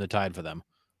completely turned the tide for them.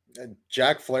 And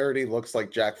Jack Flaherty looks like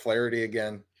Jack Flaherty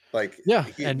again. Like Yeah,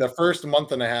 the and first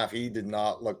month and a half, he did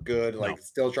not look good. no, Like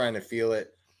still trying to feel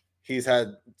it. He's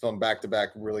had some back-to-back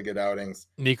really good outings.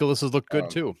 Nicholas has looked good Um,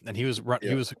 too, and he was run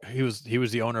yeah. he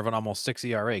was the owner of an almost 6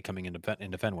 ERA coming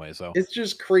into Fenway, so It's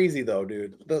just crazy though,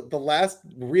 dude. The last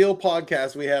real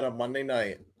podcast we had on Monday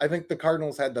night, I think the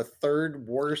Cardinals had the third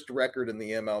worst record in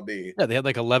the MLB. yeah, they had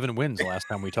like 11 wins the last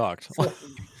time we talked. It's like,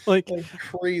 Like, like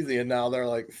crazy, and now they're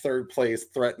like third place,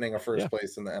 threatening a yeah. first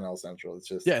place in the NL Central. It's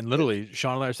just Yeah, and literally,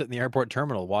 Sean and I are sitting in the airport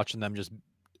terminal watching them just,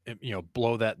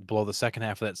 blow the second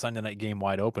half of that Sunday night game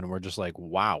wide open, and we're just like,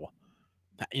 "Wow."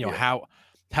 yeah,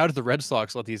 How did the Red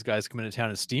Sox let these guys come into town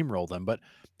and steamroll them? But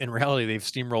in reality, they've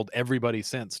steamrolled everybody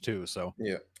since too, so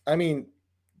yeah. I mean,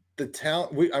 the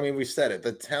talent. We said it.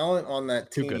 The talent on that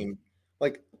too good. team,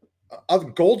 like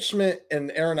of Goldschmidt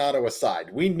and Arenado aside,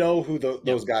 we know who Yep.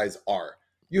 those guys are.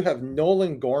 You have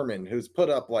Nolan Gorman, who's put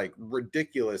up like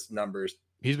ridiculous numbers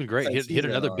He's been great. since He hit he's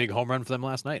been another on. big home run for them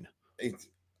last night. It's,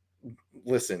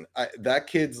 listen, that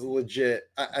kid's legit.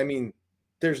 I mean,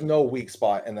 there's no weak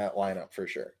spot in that lineup for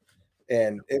sure.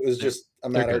 And it was They're just a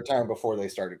they're matter good. of time before they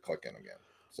started clicking again.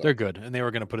 So, They're good, and they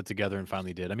were gonna put it together and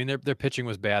finally did. I mean, their pitching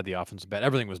was bad, the offense was bad,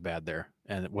 everything was bad there,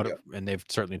 and yeah, and they've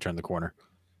certainly turned the corner.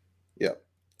 yeah.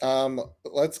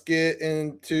 Let's get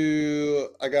into.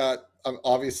 I got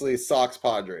obviously Sox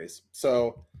Padres.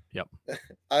 So Yep.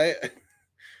 I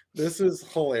this is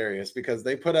hilarious because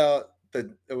they put out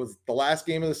it was the last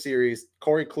game of the series.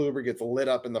 Corey Kluber gets lit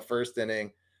up in the first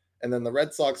inning, and then the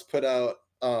Red Sox put out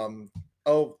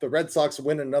oh, the Red Sox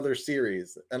win another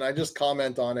series. And I just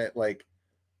comment on it like,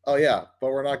 oh yeah,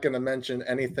 but we're not going to mention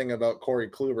anything about Corey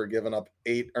Kluber giving up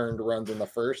 8 earned runs in the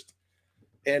first.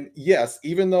 And yes,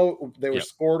 even though they were Yep.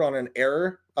 scored on an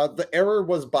error, the error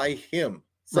was by him.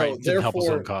 So Right, didn't help his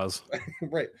own therefore, cause.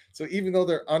 right. So even though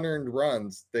they're unearned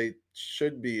runs, they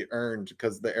should be earned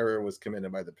because the error was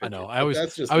committed by the I pitcher. know. But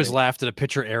that's I just always me. laughed at a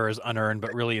pitcher error is unearned,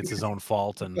 but really it's his own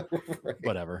fault and Right.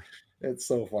 whatever. It's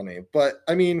so funny. But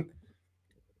I mean,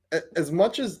 as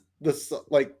much as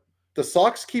the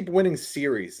Sox keep winning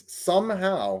series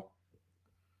somehow,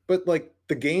 but like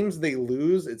the games they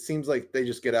lose, it seems like they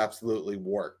just get absolutely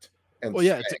worked and Well,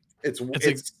 yeah, spanked. it's ex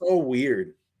It's so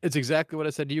weird. it's exactly what I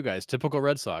said to you guys. Typical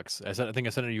Red Sox. I think I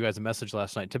sent you guys a message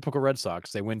last night. Typical Red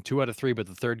Sox. They win 2 out of 3, but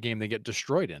the 3rd game they get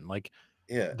destroyed in. Like,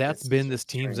 Yeah, that's it's been just this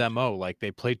team's strange. MO. Like,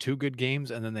 they play 2 good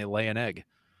games and then they lay an egg.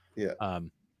 Yeah,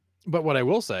 Um, but what I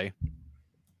will say,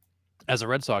 as a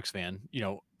Red Sox fan,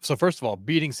 so first of all,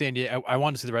 beating San Diego, I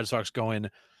wanted to see the Red Sox go in,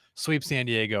 sweep San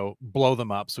Diego, blow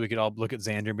them up, so we could all look at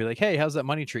Xander and be like, "Hey, how's that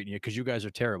money treating you? Because you guys are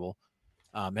terrible."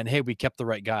 And hey, we kept the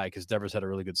right guy because Devers had a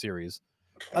really good series.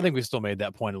 I think we still made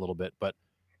that point a little bit, but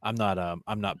I'm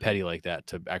not petty like that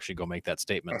to actually go make that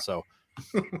statement. So,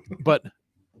 but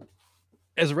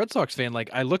as a Red Sox fan, like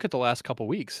I look at the last couple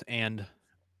weeks, and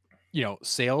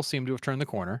Sale seemed to have turned the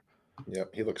corner. yeah,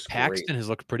 he looks great. Paxton has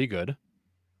looked pretty good.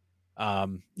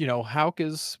 Hauk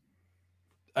is.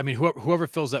 I mean, whoever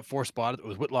fills that 4th spot, it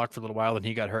was Whitlock for a little while, and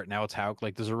he got hurt. Now it's Hauk.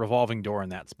 Like there's a revolving door in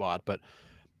that spot, but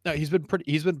no, he's been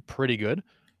pretty good.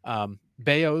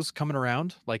 Bayo's coming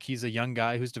around. Like he's a young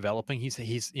guy who's developing.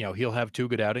 He'll have 2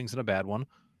 good outings and a bad one.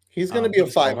 He's going to be a But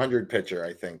he's still 500 pitcher,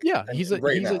 I think. yeah, And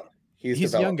right now, he's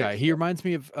he's a young developing guy. He still. reminds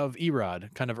me of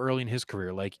Erod kind of early in his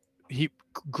career. Like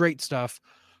great stuff,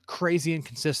 crazy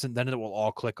inconsistent. Then it will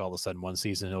all click all of a sudden one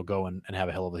season. He'll go and have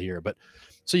a hell of a year. But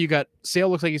so you got Sale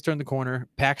looks like he's turned the corner.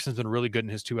 Paxton's been really good in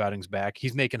his 2 outings back.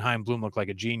 He's making Chaim Bloom look like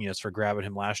a genius for grabbing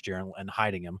him last year and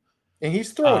hiding him. And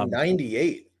he's throwing Um,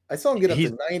 98. I saw him get up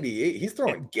he's to 98. He's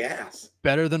throwing gas.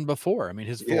 better than before. I mean,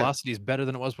 his Yeah. velocity is better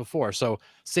than it was before. So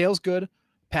Sale's good.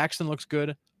 Paxton looks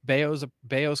good. Bayo's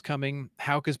coming.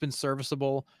 Hauk has been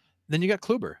serviceable. Then you got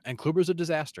Kluber, and Kluber's a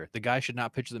disaster. The guy should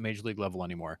not pitch at the major league level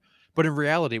anymore. But in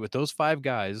reality, with those 5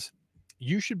 guys,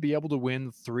 you should be able to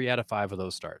win 3 out of 5 of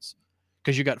those starts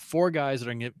because you got 4 guys that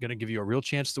are going to give you a real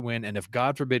chance to win. And if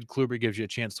God forbid Kluber gives you a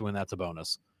chance to win, that's a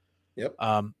bonus. Yep.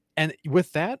 And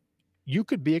with that, you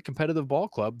could be a competitive ball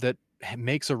club that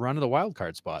makes a run of the wild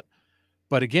card spot.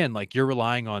 But again, like you're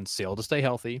relying on Sale to stay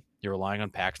healthy. You're relying on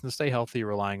Paxton to stay healthy. You're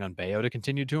relying on Bayo to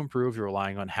continue to improve. You're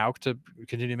relying on Hauk to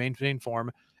continue to maintain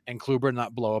form and Kluber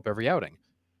not blow up every outing.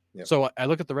 Yep. So I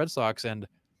look at the Red Sox and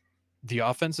the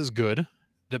offense is good.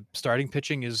 The starting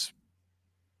pitching is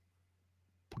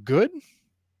good.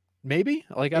 Maybe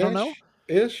like, I don't know.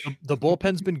 Ish. The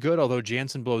bullpen's been good, although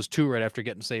Jansen blows 2 right after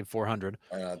getting saved 400.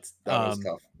 That was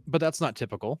tough. But that's not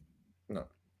typical. No.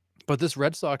 But this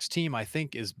Red Sox team, I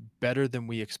think, is better than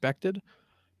we expected.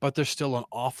 But there's still an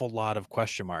awful lot of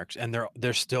question marks, and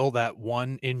they're still that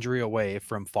one injury away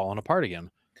from falling apart again.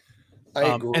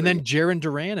 I agree. And then Jaron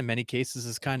Duran, in many cases,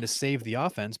 has kind of saved the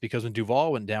offense because when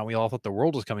Duvall went down, we all thought the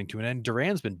world was coming to an end.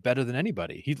 Duran's been better than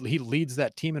anybody. He leads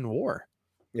that team in WAR.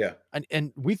 Yeah.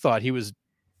 And we thought he was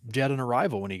dead on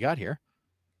arrival when he got here.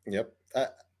 Yep.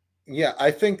 Yeah,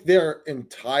 I think their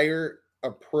entire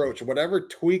approach, whatever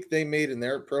tweak they made in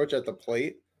their approach at the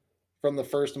plate from the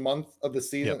first month of the Yep.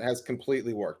 season has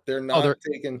completely worked. They're Oh, not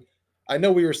taking. I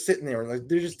know we were sitting there and like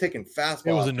they're just taking it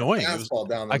fastball was after annoying. It was fastball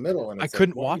down the I middle, and I it's like,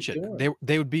 couldn't what are you watch it. doing?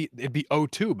 They would be it'd be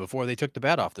 0-2 before they took the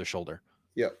bat off their shoulder.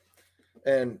 Yep.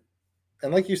 And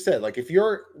like you said, like if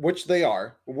you're, which they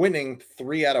are, winning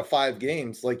 3 out of 5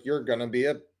 games, like you're gonna be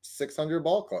a 600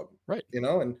 ball club, Right.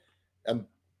 and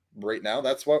right now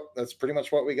that's pretty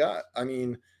much what we got. I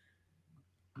mean,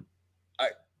 I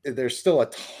there's still a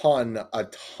ton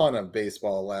of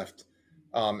baseball left.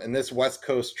 And this West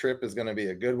Coast trip is going to be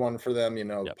a good one for them.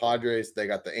 Yep. Padres, they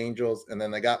got the Angels, and then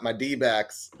they got my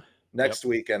D-backs next Yep.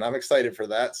 weekend. I'm excited for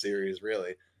that series,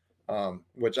 really.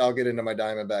 Which I'll get into my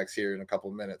Diamondbacks here in a couple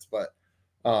of minutes. But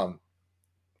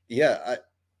yeah,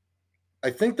 I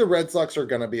think the Red Sox are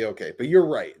going to be okay. But you're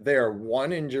right. They are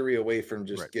one injury away from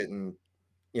just Right. getting,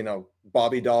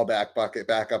 Bobby Dahl back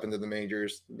up into the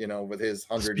majors, with his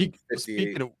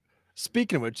 158.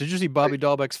 Speaking of which, did you see Bobby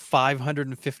Dahlbeck's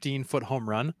 515-foot home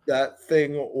run? That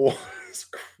thing was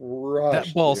crushed.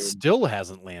 That ball dude. still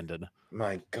hasn't landed.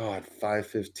 My God,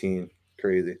 515.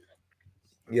 Crazy.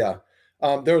 Yeah.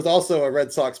 There was also a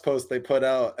Red Sox post they put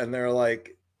out, and they're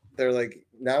like,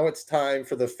 now it's time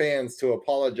for the fans to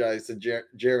apologize to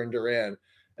Jarren Duran.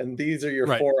 And these are your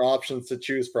Right. 4 options to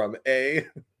choose from: A,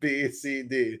 B, C,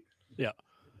 D. Yeah.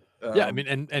 Yeah. I mean,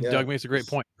 and yeah. Doug makes a great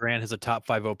point. Duran has a top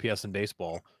 5 OPS in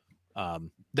baseball.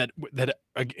 That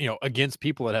against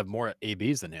people that have more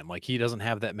ABs than him. Like he doesn't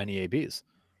have that many ABs.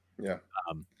 Yeah.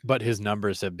 But his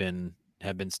numbers have been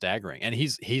staggering, and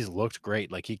he's looked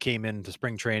great. Like he came into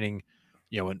spring training,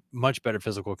 in much better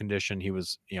physical condition. He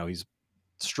was, he's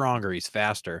stronger, he's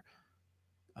faster.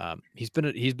 He's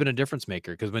been a difference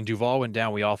maker, because when Duvall went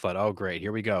down, we all thought, oh great,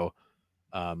 here we go.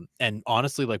 And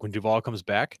honestly, like when Duvall comes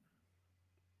back,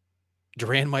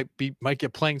 Duran might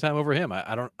get playing time over him.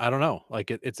 I don't know.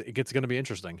 Like it's going to be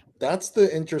interesting. That's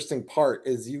the interesting part,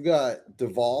 is you got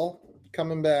Duvall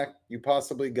coming back. You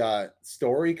possibly got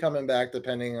Story coming back,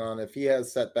 depending on if he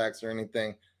has setbacks or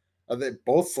anything. Are they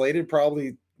both slated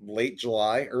probably late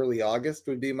July, early August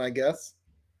would be my guess?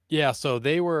 Yeah, so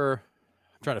they were,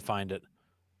 I'm trying to find it.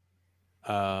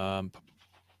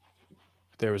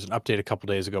 There was an update a couple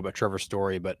days ago about Trevor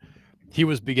Story, but he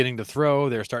was beginning to throw.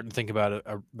 They were starting to think about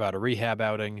a rehab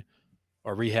outing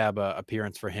or rehab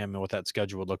appearance for him and what that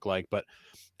schedule would look like. But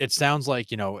it sounds like,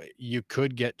 you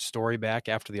could get Story back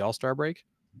after the All-Star break.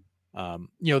 The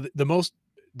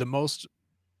most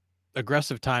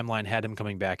aggressive timeline had him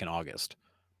coming back in August,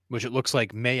 which it looks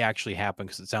like may actually happen,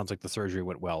 because it sounds like the surgery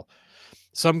went well.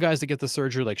 Some guys that get the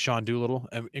surgery, like Sean Doolittle,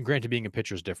 and granted, being a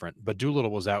pitcher is different, but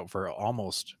Doolittle was out for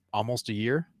almost a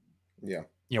year. Yeah.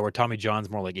 Where Tommy John's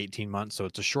more like 18 months, so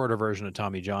it's a shorter version of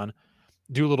Tommy John.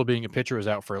 Doolittle, being a pitcher, is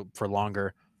out for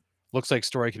longer. Looks like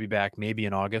Story could be back maybe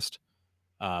in August.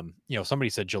 Somebody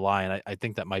said July, and I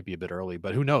think that might be a bit early,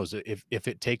 but who knows? If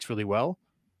it takes really well,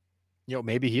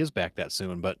 maybe he is back that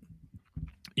soon. But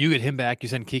you get him back, you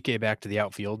send Kike back to the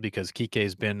outfield, because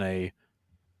Kike's been a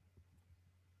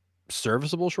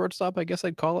serviceable shortstop, I guess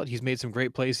I'd call it. He's made some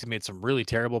great plays. He's made some really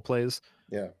terrible plays.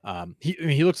 Yeah.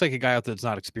 He looks like a guy out there that's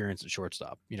not experienced at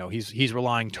shortstop. He's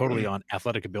relying totally on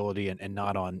athletic ability and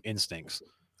not on instincts.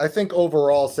 I think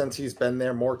overall, since he's been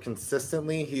there more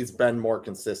consistently, he's been more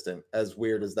consistent. As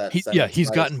weird as that sounds. He's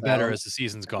gotten better as the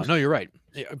season's gone. No, you're right.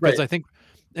 Because I think,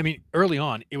 early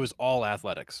on, it was all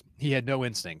athletics. He had no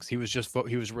instincts. He was just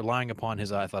he was relying upon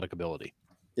his athletic ability.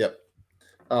 Yep.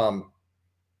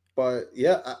 But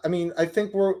yeah, I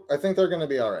think they're going to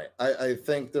be all right. I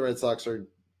think the Red Sox are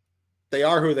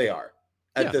who they are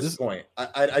at this point.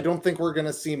 I don't think we're going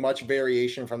to see much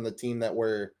variation from the team that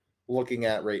we're looking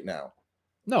at right now.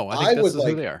 No, I think this is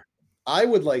who they are. I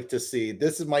would like to see,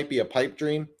 might be a pipe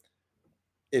dream,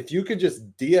 if you could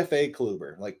just DFA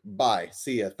Kluber, like, bye,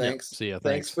 see ya, thanks, yep, see ya,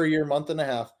 thanks for your month and a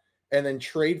half, and then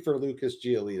trade for Lucas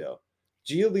Giolito.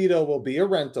 Giolito will be a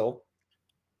rental,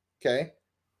 okay?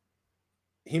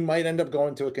 He might end up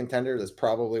going to a contender. That's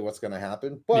probably what's going to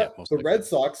happen. But the Red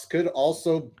Sox could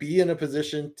also be in a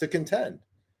position to contend.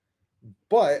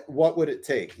 But what would it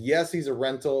take? Yes, he's a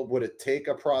rental. Would it take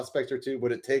a prospect or two?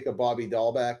 Would it take a Bobby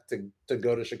Dahl back to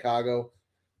go to Chicago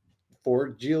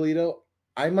for Giolito?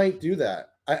 I might do that.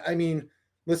 I mean,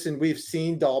 listen, we've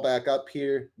seen Dahl back up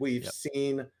here. We've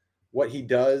seen what he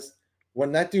does.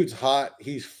 When that dude's hot,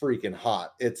 he's freaking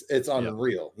hot. It's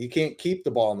unreal. You can't keep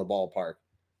the ball in the ballpark.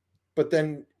 But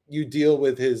then you deal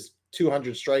with his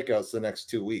 200 strikeouts the next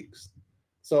 2 weeks.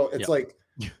 So it's like,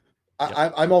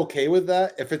 Yep. I'm okay with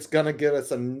that if it's gonna give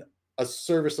us a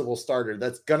serviceable starter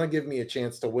that's gonna give me a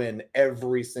chance to win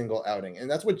every single outing, and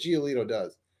that's what Giolito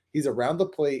does. He's around the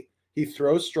plate, he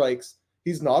throws strikes,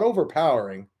 he's not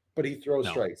overpowering, but he throws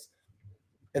No. strikes.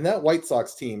 And that White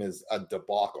Sox team is a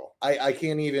debacle. I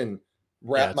can't even Yeah,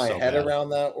 wrap it's my so head bad. around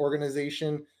that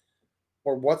organization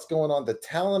or what's going on. The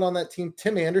talent on that team.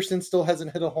 Tim Anderson still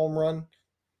hasn't hit a home run.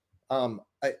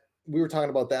 I We were talking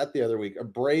about that the other week.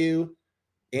 Abreu,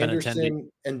 Benintendi.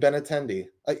 Anderson, and Benintendi.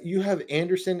 You have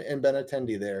Anderson and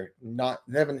Benintendi there. Not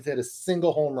They haven't hit a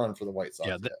single home run for the White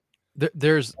Yeah, Sox yet.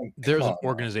 there's Come there's an on now.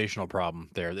 organizational problem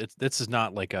there. This is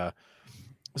not like a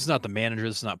this is not the manager.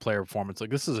 This is not player performance. Like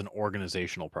this is an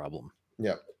organizational problem.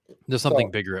 Yeah. There's So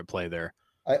something bigger at play there.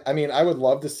 I mean, I would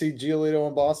love to see Giolito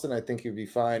in Boston. I think he'd be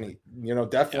fine. Yeah.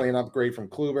 Definitely an upgrade from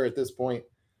Kluber at this point.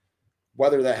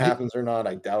 Whether that He- happens or not,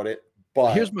 I doubt it.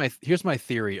 But here's my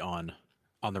theory on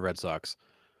the Red Sox.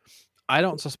 I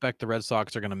don't suspect the Red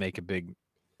Sox are going to make a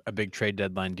big trade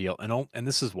deadline deal, and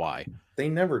this is why. they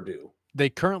never do. They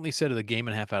currently sit at a game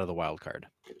and a half out of the wild card.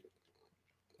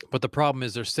 But the problem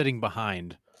is they're sitting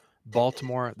behind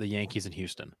Baltimore, the Yankees, and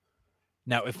Houston.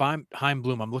 Now, if I'm Heim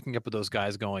Bloom, I'm looking up at those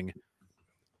guys going,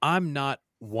 I'm not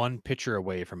one pitcher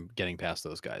away from getting past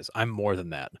those guys. I'm more than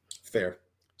that. Fair.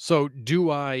 So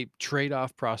do I trade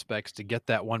off prospects to get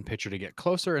that one pitcher to get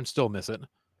closer and still miss it?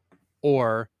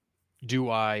 Or do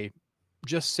I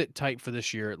just sit tight for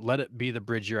this year, let it be the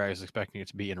bridge year I was expecting it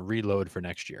to be, and reload for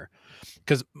next year?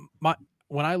 Because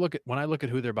when I look at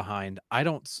who they're behind,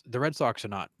 the Red Sox are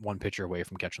not one pitcher away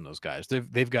from catching those guys.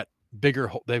 They've got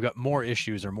they've got more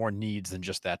issues or more needs than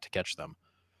just that to catch them.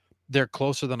 They're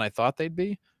closer than I thought they'd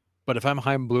be, but if I'm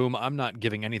Heim Bloom, I'm not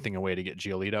giving anything away to get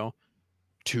Giolito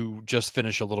to just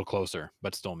finish a little closer,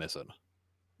 but still miss it.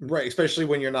 Right. Especially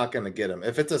when you're not going to get him.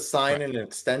 If it's a sign Correct. and an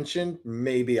extension,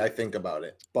 maybe I think about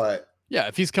it. But Yeah,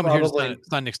 if he's coming here to sign, probably,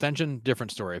 sign an extension,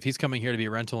 different story. If he's coming here to be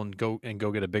a rental and go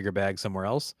get a bigger bag somewhere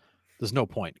else, there's no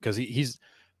point because he's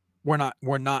we're not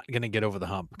going to get over the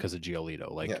hump because of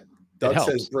Giolito. Like yeah. it Doug says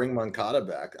helps. bring Moncada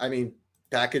back. I mean,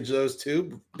 package those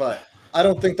two, but I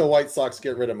don't think the White Sox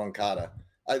get rid of Moncada.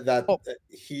 Oh,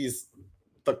 He's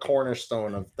the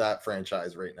cornerstone of that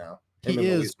franchise right now. Him he and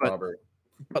is, Luis Robert.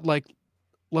 but like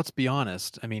let's be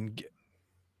honest. I mean,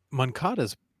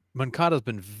 Moncada's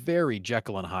been very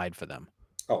Jekyll and Hyde for them.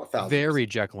 Oh, 1,000%. Very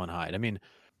Jekyll and Hyde. I mean,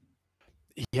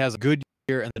 he has a good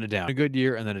year and then a good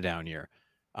year and then a down year.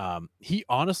 He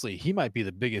might be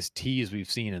the biggest tease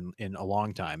we've seen in a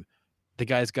long time. The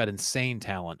guy's got insane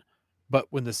talent, but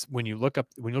when you look at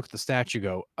the stats, you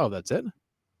go, oh, that's it.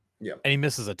 Yeah. And he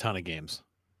misses a ton of games.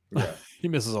 Yeah. He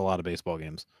misses a lot of baseball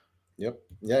games. Yep.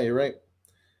 Yeah, you're right.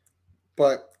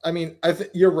 But I mean, I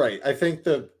think you're right. I think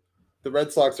the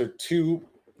Red Sox are too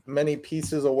many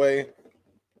pieces away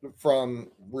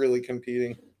from really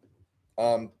competing.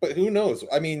 But who knows?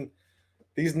 I mean,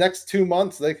 these next 2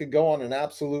 months they could go on an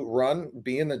absolute run,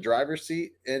 be in the driver's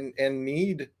seat, and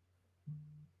need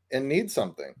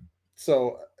something.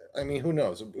 So I mean, who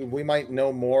knows? We might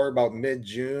know more about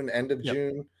mid-June, end of Yep.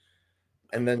 June,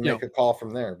 and then You make a call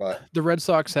from there. But The Red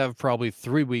Sox have probably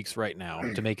 3 weeks right now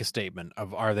to make a statement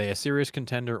of are they a serious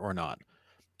contender or not?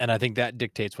 And I think that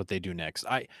dictates what they do next.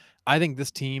 I think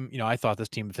this team, I thought this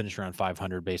team would finish around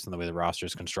 500 based on the way the roster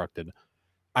is constructed.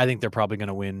 I think they're probably going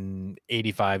to win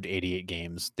 85 to 88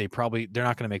 games. They're not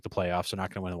going to make the playoffs. They're not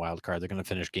going to win the wild card. They're going to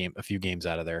finish a few games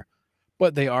out of there.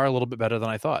 But they are a little bit better than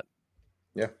I thought.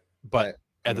 yeah, But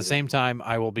I'm at the with same time,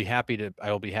 I will be happy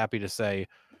to say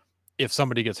if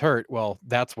somebody gets hurt, well,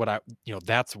 that's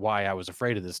why I was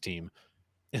afraid of this team.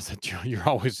 Is that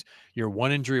you're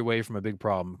one injury away from a big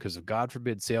problem because if God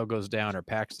forbid Sale goes down or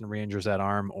Paxton re-injures that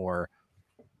arm or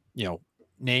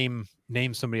name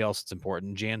somebody else that's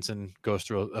important. Jansen goes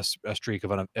through a streak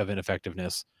of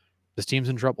ineffectiveness. This team's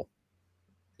in trouble.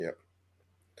 Yep.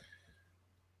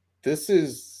 This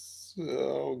is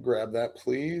grab that,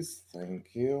 please. Thank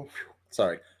you.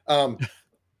 Sorry.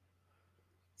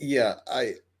 Yeah,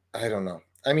 I don't know.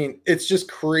 I mean, it's just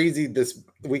crazy.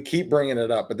 We keep bringing it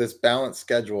up, but this balanced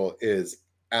schedule is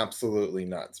absolutely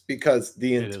nuts because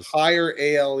the It is. entire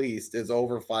AL East is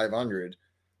over 500.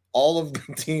 All of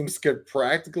the teams could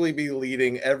practically be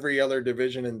leading every other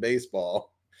division in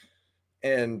baseball,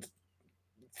 and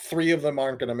 3 of them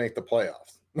aren't going to make the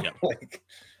playoffs. Yep.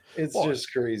 It's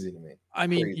just crazy to me. I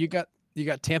mean, Crazy. you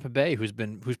got Tampa Bay who's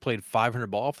played 500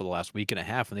 ball for the last week and a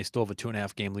half, and they still have a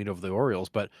 2.5 game lead over the Orioles.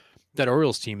 But that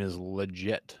Orioles team is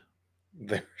legit.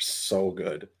 They're so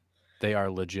good. They are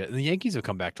legit. And the Yankees have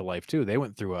come back to life too. They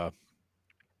went through a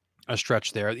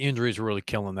stretch there. The injuries were really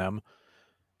killing them.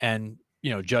 And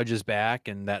Judge is back,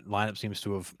 and that lineup seems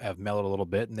to have mellowed a little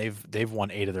bit, and they've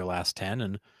won 8 of their last 10,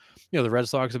 and the Red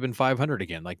Sox have been 500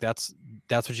 again. Like that's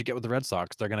what you get with the Red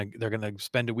Sox. They're gonna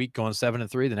spend a week going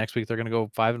 7-3. The next week they're gonna go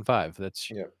 5-5. That's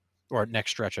Yeah. or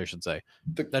next stretch, I should say.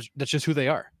 The That's just who they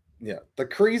are. Yeah. The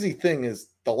crazy thing is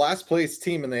the last place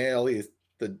team in the AL East,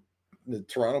 the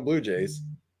Toronto Blue Jays,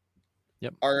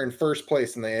 Yep. are in first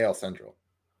place in the AL Central.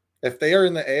 If they are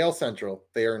in the AL Central,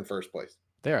 they are in first place.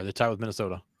 They are. They're tied with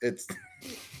Minnesota. It's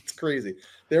it's crazy.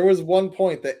 There was one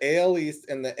point the AL East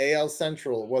and the AL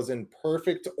Central was in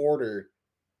perfect order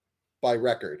by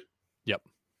record. Yep.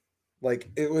 Like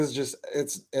it was just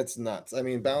it's nuts. I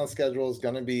mean, balance schedule is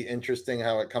going to be interesting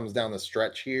how it comes down the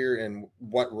stretch here and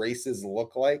what races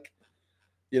look like.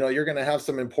 You're going to have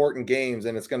some important games,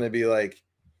 and it's going to be like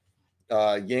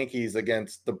Yankees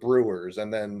against the Brewers,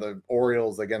 and then the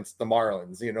Orioles against the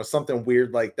Marlins. Something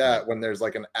weird like that. Right. When there's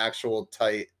like an actual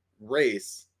tight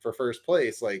race for first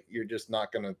place, like you're just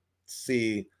not going to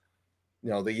see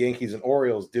the Yankees and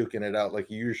Orioles duking it out like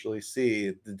you usually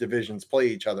see the divisions play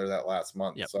each other that last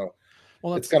month. Yep. So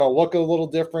Well, it's going to look a little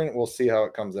different. We'll see how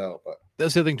it comes out. But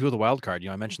that's the other thing too with the wild card.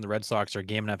 I mentioned the Red Sox are a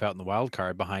game and a half out in the wild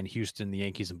card behind Houston, the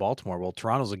Yankees, and Baltimore. Well,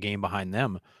 Toronto's a game behind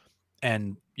them,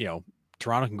 and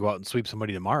Toronto can go out and sweep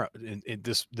somebody tomorrow in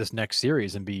this next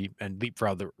series and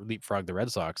leapfrog the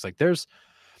Red Sox. Like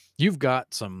you've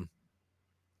got some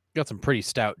pretty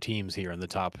stout teams here in the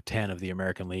top 10 of the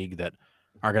American League that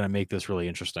are going to make this really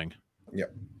interesting.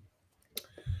 Yep.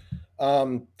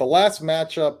 The last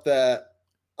matchup that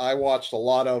I watched a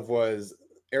lot of was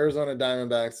Arizona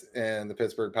Diamondbacks and the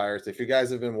Pittsburgh Pirates. If you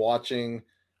guys have been watching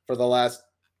for the last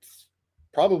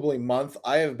probably month,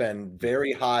 I have been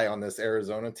very high on this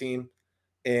Arizona team,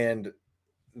 and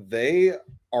they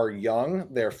are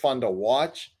young. They're fun to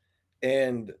watch,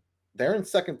 and they're in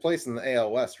second place in the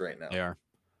AL West right now. They are.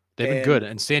 They've been good,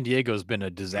 and San Diego's been a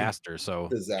disaster. So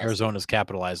Arizona's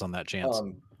capitalized on that chance.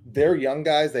 They're young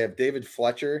guys. They have David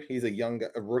Fletcher. He's a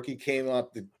rookie, came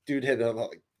up. The dude hit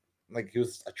like he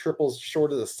was a triple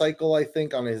short of the cycle, I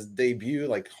think, on his debut,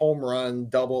 like home run,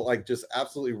 double, like just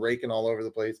absolutely raking all over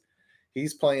the place.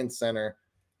 He's playing center.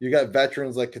 You got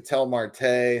veterans like Ketel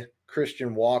Marte,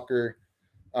 Christian Walker.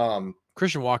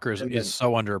 Christian Walker is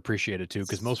so underappreciated too,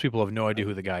 because most people have no idea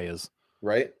who the guy is.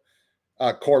 Right.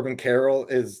 Corbin Carroll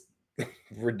is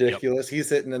ridiculous. Yep. He's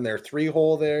hitting in their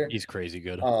 3-hole there. He's crazy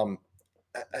good.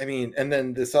 I mean, and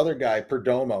then this other guy,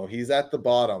 Perdomo, he's at the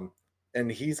bottom,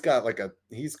 and he's got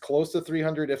he's close to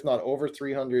 300, if not over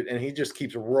 300, and he just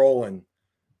keeps rolling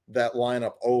that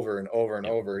lineup over and over and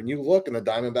over. And you look, and the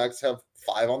Diamondbacks have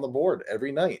 5 on the board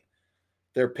every night.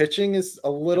 Their pitching is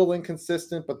a little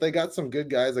inconsistent, but they got some good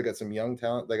guys. They got some young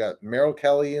talent. They got Merrill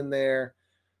Kelly in there.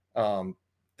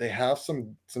 They have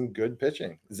some good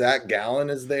pitching. Zach Gallen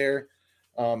is there.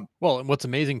 Well, and what's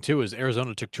amazing too is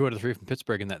Arizona took 2 out of 3 from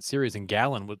Pittsburgh in that series, and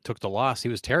Gallen took the loss. He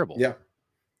was terrible. Yeah.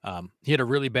 He had a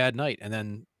really bad night, and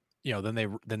then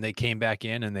then they came back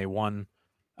in and they won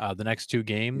the next 2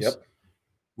 games. Yep.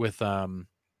 With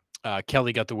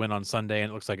Kelly got the win on Sunday,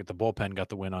 and it looks like the bullpen got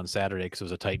the win on Saturday because it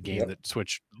was a tight game that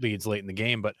switched leads late in the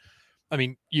game. But I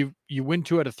mean, you win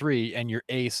 2 out of 3, and your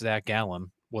ace Zach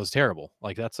Gallen was terrible.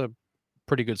 Like that's a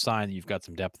pretty good sign that you've got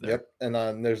some depth there. Yep.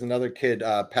 And there's another kid,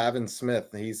 Pavin Smith.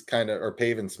 He's or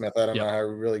Pavin Smith. I don't know how to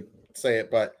really say it,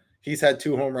 but he's had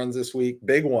 2 home runs this week,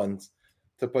 big ones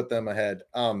to put them ahead.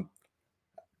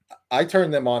 I turn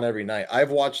them on every night.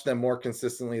 I've watched them more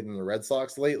consistently than the Red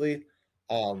Sox lately.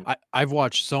 I've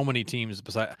watched so many teams.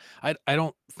 Besides, I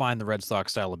don't find the Red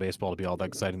Sox style of baseball to be all that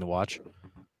exciting to watch.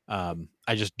 I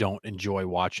just don't enjoy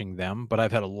watching them, but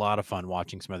I've had a lot of fun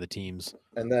watching some of the teams.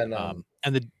 And then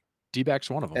and the D-backs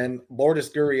one of them. And Lourdes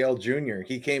Gurriel Jr.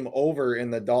 He came over in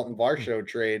the Dalton Varsho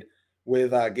trade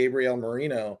with Gabriel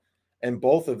Marino, and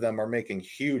both of them are making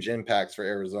huge impacts for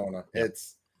Arizona. Yep.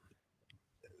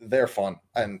 They're fun,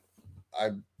 and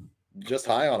I'm just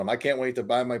high on them. I can't wait to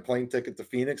buy my plane ticket to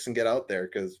Phoenix and get out there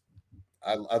because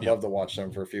I'd love to watch them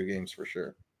for a few games for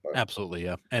sure. But. Absolutely,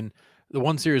 yeah. And the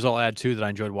one series I'll add too that I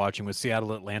enjoyed watching was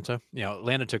Seattle Atlanta.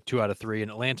 Atlanta took 2 out of 3,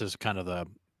 and Atlanta's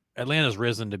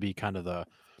risen to be kind of the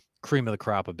cream of the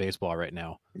crop of baseball right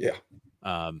now. Yeah.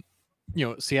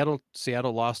 Seattle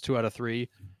lost 2 out of 3.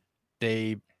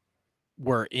 They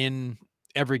were in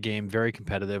every game very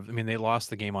competitive. I mean, they lost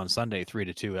the game on Sunday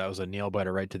 3-2. That was a nail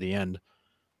biter right to the end.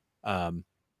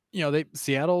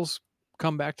 Seattle's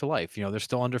come back to life. They're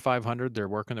still under 500. They're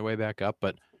working their way back up,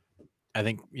 but I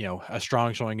think, a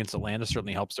strong showing against Atlanta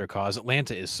certainly helps their cause.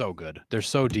 Atlanta is so good. They're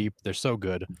so deep. They're so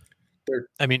good.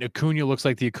 Acuna looks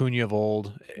like the Acuna of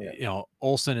old. Yeah.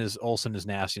 Olsen is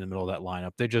nasty in the middle of that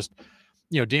lineup. They just,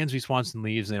 Dansby Swanson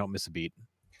leaves and they don't miss a beat.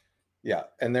 Yeah,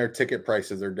 and their ticket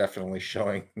prices are definitely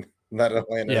showing that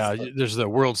Atlanta's Yeah, there's the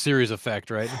World Series effect,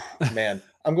 right? man.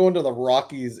 I'm going to the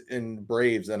Rockies and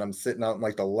Braves, and I'm sitting out in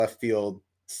like the left field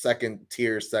second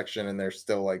tier section, and they're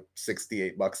still like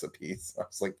 $68 a piece. I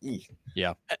was like, eek,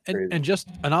 Yeah, crazy. and just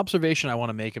an observation I want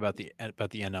to make about the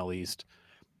NL East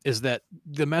is that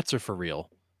the Mets are for real.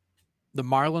 The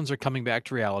Marlins are coming back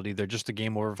to reality. They're just a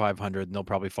game over 500, and they'll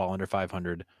probably fall under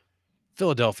 500.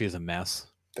 Philadelphia is a mess.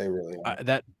 They really are.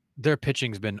 That their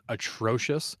pitching's been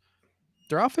atrocious.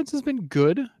 Their offense has been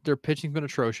good. Their pitching's been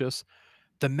atrocious.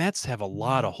 The Mets have a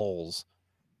lot of holes.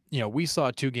 We saw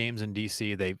 2 games in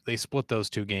DC. They split those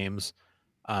 2 games.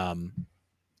 Um,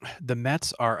 the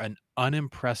Mets are an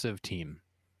unimpressive team.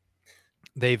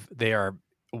 They are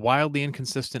wildly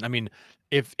inconsistent. I mean,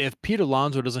 if Pete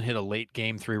Alonso doesn't hit a late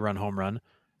game 3-run home run,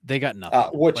 they got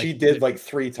nothing. Which Like he did like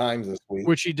 3 times this week.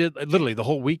 which he did literally the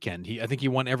whole weekend. I think he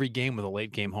won every game with a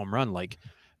late game home run. Like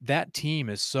that team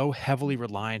is so heavily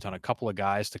reliant on a couple of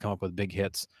guys to come up with big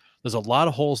hits. There's a lot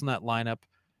of holes in that lineup.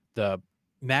 The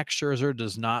Max Scherzer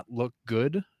does not look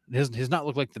good. He's not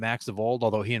look like the Max of old,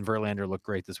 although he and Verlander look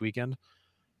great this weekend.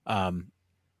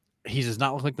 He does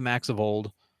not look like the Max of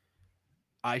old.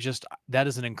 That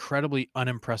is an incredibly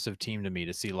unimpressive team to me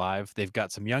to see live. They've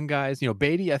got some young guys.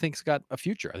 Beatty, I think, has got a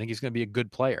future. I think he's going to be a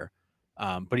good player.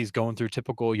 But he's going through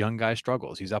typical young guy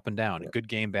struggles. He's up and down. Yeah. Good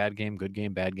game, bad game, good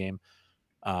game, bad game.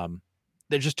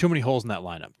 There's just too many holes in that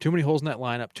lineup. Too many holes in that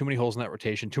lineup. Too many holes in that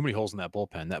rotation. Too many holes in that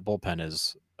bullpen. That bullpen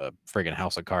is a friggin'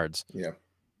 house of cards. Yeah.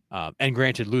 And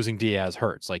granted, losing Diaz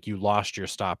hurts. Like you lost your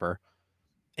stopper,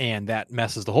 and that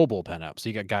messes the whole bullpen up. So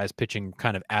you got guys pitching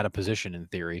kind of out of position in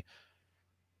theory.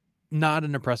 Not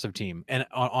an impressive team. And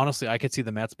honestly, I could see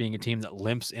the Mets being a team that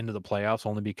limps into the playoffs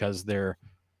only because the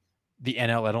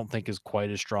NL I don't think is quite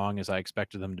as strong as I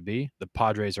expected them to be. The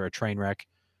Padres are a train wreck.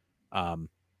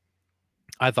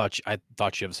 I thought you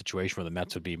have a situation where the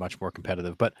Mets would be much more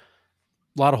competitive, but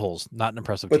a lot of holes. Not an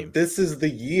impressive team. But this is the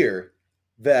year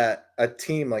that a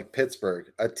team like Pittsburgh,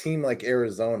 a team like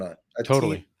Arizona,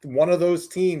 Totally. one of those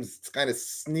teams kind of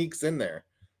sneaks in there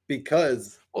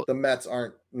because the Mets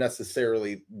aren't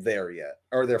necessarily there yet,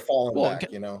 or they're falling back.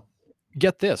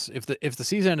 Get this: if the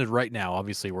season ended right now,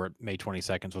 obviously we're at May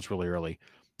 22nd, so it's really early.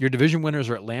 Your division winners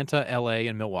are Atlanta, LA,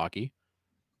 and Milwaukee.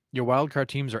 Your wild card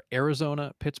teams are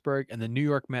Arizona, Pittsburgh, and the New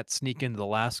York Mets sneak into the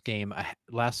last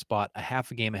spot, a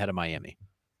half a game ahead of Miami.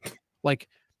 Like,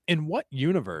 in what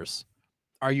universe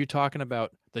are you talking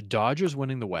about the Dodgers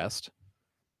winning the West,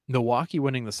 Milwaukee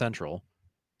winning the Central,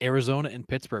 Arizona and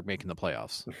Pittsburgh making the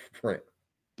playoffs? Right.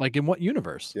 Like, in what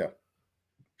universe? Yeah.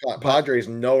 Padres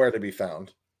nowhere to be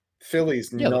found.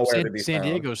 Philly's nowhere to be San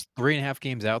found. Diego's 3.5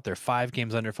 games out. They're 5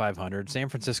 games under 500. San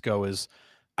Francisco is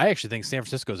I actually think San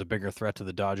Francisco is a bigger threat to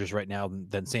the Dodgers right now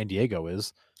than San Diego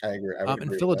is. I agree. I would agree And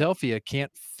with Philadelphia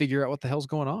can't figure out what the hell's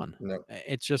going on. that. No.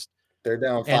 It's just They're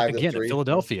down and 5-3. again at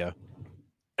Philadelphia,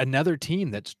 another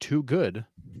team that's too good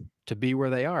to be where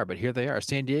they are, but here they are.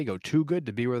 San Diego too good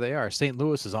to be where they are. St.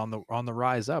 Louis is on the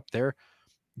rise up. They're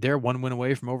 1 win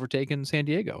away from overtaking San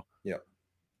Diego. Yeah.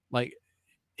 Like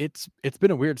it's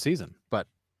been a weird season, but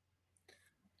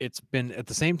it's been at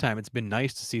the same time it's been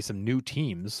nice to see some new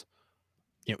teams,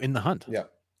 in the hunt. Yeah.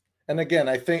 And again,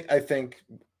 I think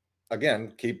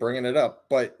again, keep bringing it up,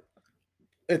 but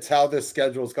it's how this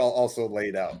schedule is also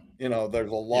laid out.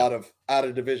 There's a lot of out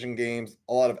of division games,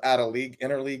 a lot of out of league,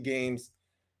 interleague games.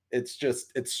 It's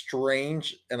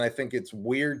strange. And I think it's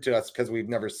weird to us because we've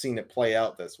never seen it play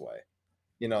out this way.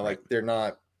 Like they're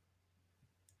not,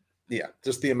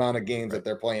 just the amount of games that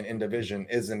they're playing in division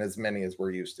isn't as many as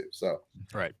we're used to. So,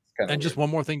 right. And just one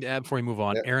more thing to add before we move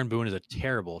on. Yep. Aaron Boone is a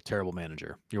terrible, terrible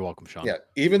manager. You're welcome, Sean. Yeah.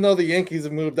 Even though the Yankees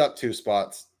have moved up 2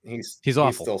 spots, he's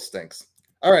awful. He still stinks.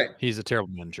 All right. He's a terrible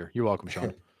manager. You're welcome,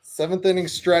 Sean. 7th inning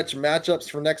stretch matchups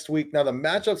for next week. Now, the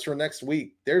matchups for next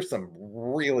week, there's some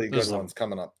really good ones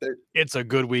coming up. It's a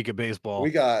good week of baseball. We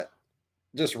got,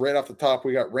 just right off the top,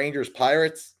 we got Rangers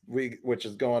Pirates, which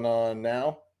is going on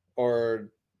now or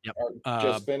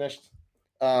just finished.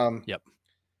 Yep.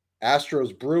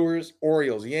 Astros Brewers,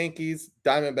 Orioles Yankees,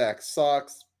 Diamondbacks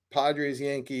Sox, Padres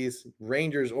Yankees,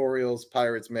 Rangers Orioles,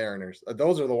 Pirates Mariners.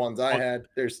 Those are the ones I had.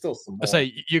 There's still some more. I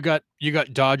say you got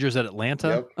Dodgers at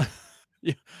Atlanta.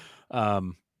 Yep.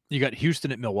 You got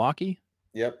Houston at Milwaukee.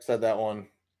 Yep, said that one.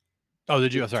 Oh,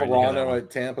 did you? Sorry, Toronto at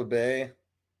Tampa Bay.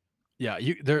 Yeah,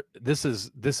 this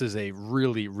is a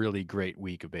really, really great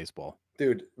week of baseball.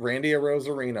 Dude, Randy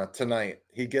Arozarena tonight.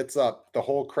 He gets up. The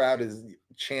whole crowd is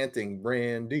chanting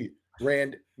Randy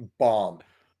bomb.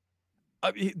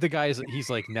 The guy he's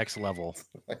like next level.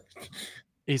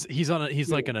 He's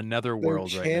like Dude, in another they're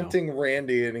world right now. chanting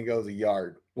Randy and he goes a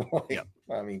yard. Yep.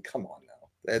 Like, I mean, come on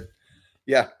now.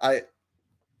 Yeah,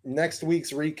 next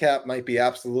week's recap might be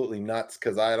absolutely nuts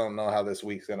because I don't know how this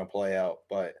week's gonna play out.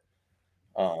 But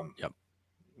Yep.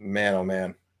 man, oh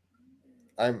man,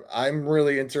 I'm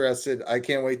really interested. I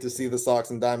can't wait to see the Sox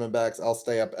and Diamondbacks. I'll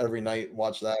stay up every night and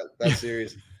watch that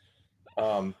series.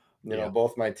 Yeah.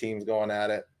 Both my teams going at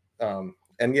it.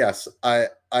 And yes, I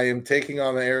am taking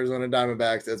on the Arizona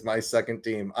Diamondbacks as my second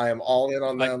team. I am all in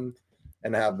on I them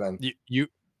and have been.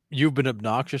 you've been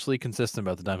obnoxiously consistent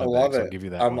about the I love Diamondbacks. I'll it. give you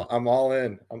that I'm one. I'm all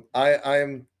in. I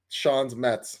am Sean's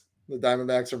Mets. The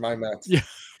Diamondbacks are my Mets. Yeah.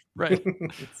 Right.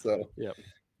 So, Yep.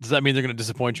 Does that mean they're gonna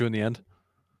disappoint you in the end?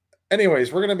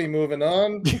 anyways, we're gonna be moving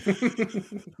on.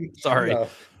 Sorry. No,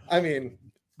 I mean,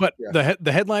 But yeah,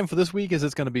 the headline for this week is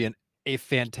it's gonna be a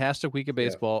fantastic week of yeah,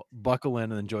 baseball. Buckle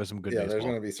in and enjoy some good yeah. There's baseball.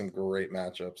 gonna be some great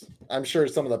matchups. I'm sure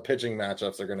some of the pitching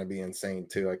matchups are gonna be insane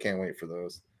too. I can't wait for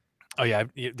those. Oh, yeah,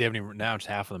 they haven't even announced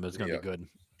half of them, it's gonna be Yeah. good.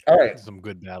 All right. Some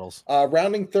good battles.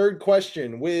 Rounding third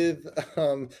question with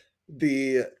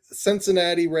the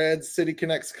Cincinnati Reds, City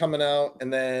Connects coming out,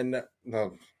 and then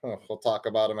we'll talk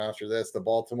about them after this. The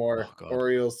Baltimore Oh, god.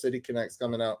 Orioles, City Connects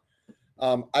coming out.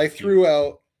 I Feud. threw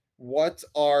out what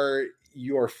are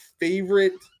your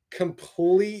favorite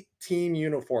complete team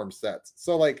uniform sets.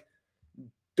 So like,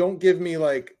 don't give me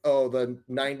like, oh, the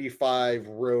 95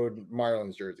 road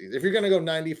Marlins jerseys. If you're going to go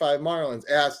 95 Marlins,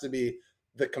 it has to be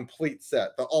the complete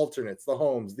set, the alternates, the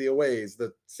homes, the aways,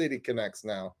 the City Connects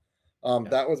now. Yeah.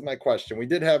 That was my question. We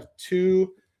did have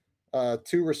two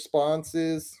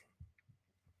responses.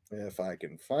 If I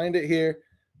can find it here.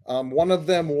 One of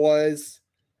them was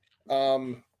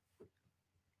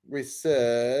we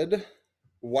said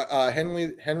what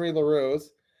Henry LaRose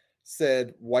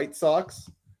said White Sox,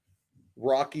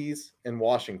 Rockies, and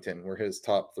Washington were his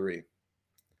top three.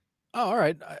 Oh, all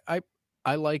right.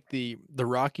 I like the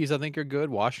Rockies, I think are good.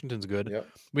 Washington's good. Yep.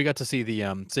 We got to see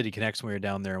the City Connects when we were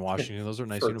down there in Washington. Those are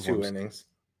nice For 2 uniforms. innings.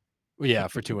 Well, yeah,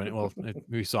 for 2 well,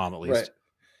 we saw them at Right. least.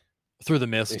 Through the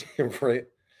mist. Right.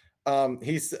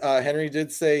 Henry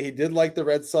did say he did like the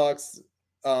Red Sox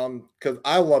because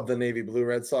I love the navy blue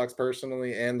Red Sox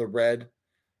personally and the red,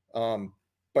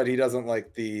 but he doesn't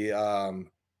like the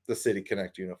City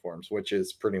Connect uniforms, which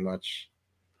is pretty much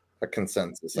a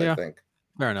consensus, I Yeah, think.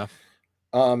 fair enough.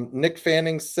 Nick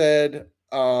Fanning said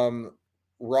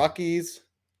Rockies.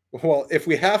 Well, if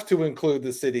we have to include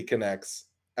the City Connects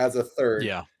as a third,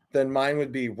 Yeah. then mine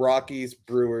would be Rockies,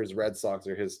 Brewers, Red Sox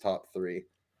are his top three.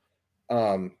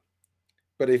 But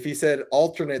if he said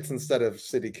alternates instead of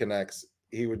City Connects,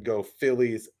 he would go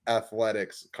Phillies,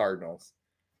 Athletics, Cardinals.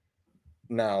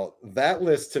 Now that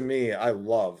list to me, I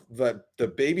love the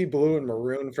baby blue and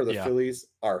maroon for the Yeah. Phillies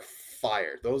are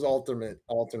fire. Those alternates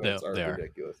are They are.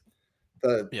 ridiculous.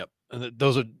 Yep. And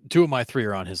those are 2 of my 3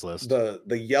 are on his list. The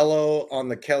yellow on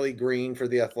the Kelly green for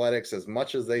the Athletics, as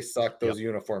much as they suck, those Yep.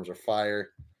 uniforms are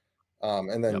fire.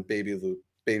 And then Yep.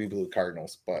 baby blue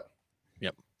Cardinals. But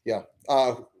Yep. yeah.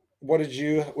 What did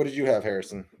you have,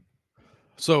 Harrison?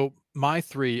 So my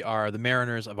 3 are the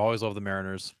Mariners. I've always loved the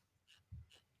Mariners.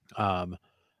 The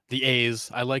A's.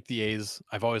 I like the A's.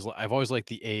 I've always liked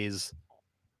the A's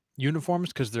uniforms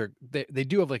because they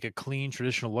do have like a clean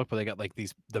traditional look, but they got like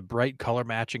the bright color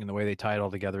matching and the way they tie it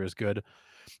all together is good.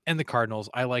 And the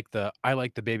Cardinals, I like the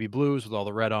baby blues with all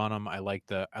the red on them. I like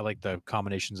the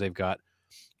combinations they've got.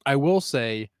 I will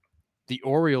say the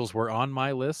Orioles were on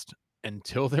my list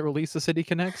until they released the City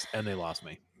Connects and they lost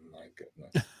me. My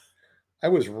goodness. I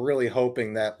was really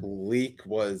hoping that leak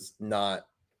was not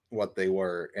what they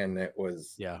were, and it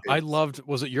was. Yeah. I loved,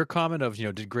 was it your comment of,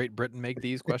 did Great Britain make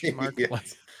these question mark?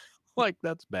 Yes. Like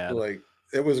that's bad. Like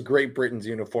it was Great Britain's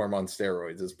uniform on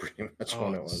steroids is pretty much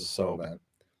when it was so bad.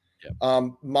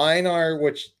 Yep. Mine are,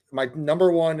 which my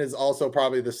number one is also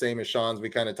probably the same as Sean's. We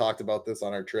kind of talked about this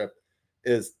on our trip,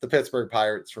 is the Pittsburgh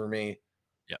Pirates for me.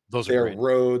 Yeah, those are their great.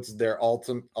 roads, their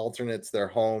alternates, their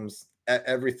homes,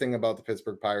 everything about the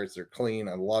Pittsburgh Pirates are clean.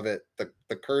 I love it.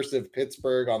 The cursive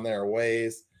Pittsburgh on their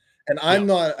aways. And I'm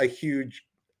not a huge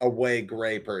away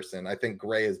gray person. I think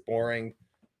gray is boring.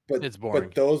 But it's boring.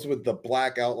 But those with the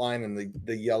black outline and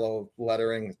the yellow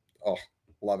lettering, oh,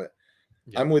 love it.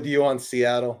 Yeah. I'm with you on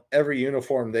Seattle. Every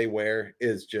uniform they wear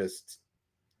is just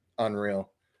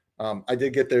unreal. I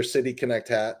did get their City Connect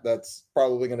hat. That's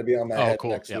probably going to be on my head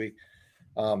next week.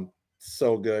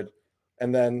 So good.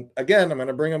 And then again, I'm going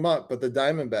to bring them up, but the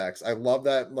Diamondbacks, I love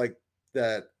that, like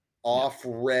that off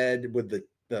red with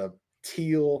the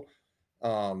teal,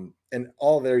 and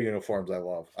all their uniforms. I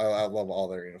love all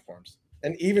their uniforms.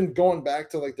 And even going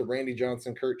back to like the Randy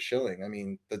Johnson, Kurt Schilling, I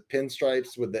mean, the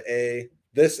pinstripes with the A,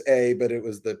 this A, but it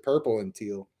was the purple and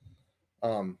teal.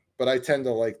 But I tend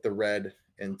to like the red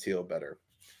and teal better.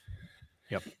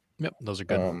 Yep. Yep. Those are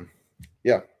good.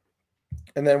 Yeah.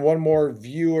 And then one more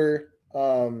viewer,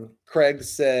 Craig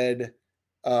said,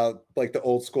 like the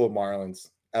old school Marlins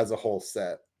as a whole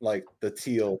set, like the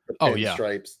teal, the Oh yeah.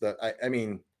 pinstripes. I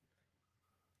mean,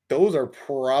 those are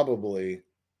probably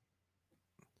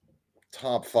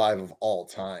top 5 of all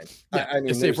time. Yeah. I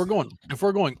mean, Say if we're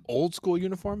going old school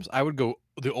uniforms, I would go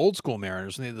the old school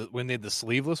Mariners when they had the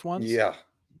sleeveless ones. yeah,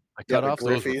 The yeah, the cutoffs,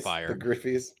 those were Griffies, fire. the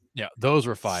Griffies, Yeah, those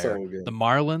were fire. so good. The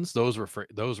Marlins, those were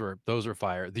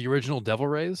fire. The original Devil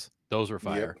Rays, those were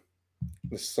fire. Yep.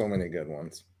 There's so many good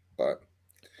ones. But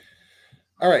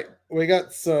all right, we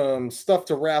got some stuff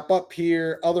to wrap up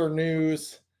here. Other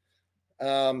news.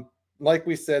 Like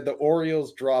we said, the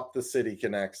Orioles dropped the City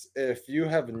Connects. If you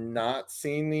have not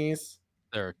seen these,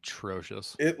 They're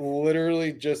atrocious. it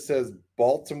literally just says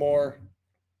Baltimore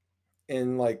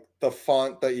in like the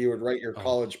font that you would write your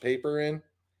college paper in.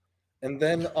 And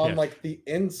then on like the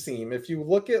inseam, if you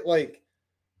look at like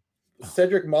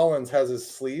Cedric Mullins has his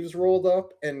sleeves rolled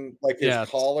up and like his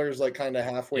collar's like kind of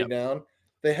halfway down.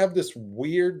 They have this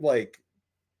weird like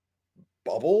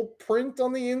bubble print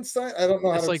on the inside. I don't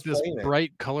know how to like explain this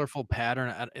bright, colorful pattern.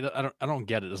 I don't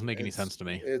get it. It doesn't make any sense to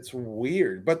me. It's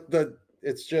weird, but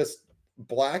it's just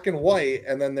black and white,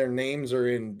 and then their names are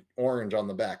in orange on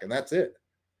the back, and that's it.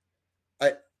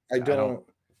 I don't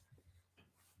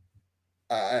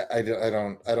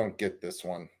get this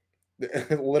one.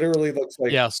 It literally looks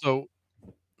like so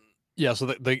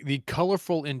the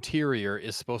colorful interior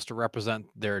is supposed to represent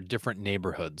their different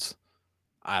neighborhoods.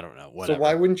 I don't know. Whatever. So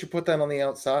why wouldn't you put that on the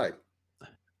outside?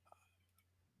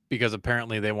 Because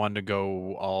apparently they wanted to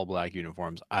go all black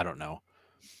uniforms. I don't know.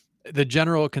 The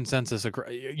general consensus,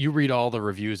 you read all the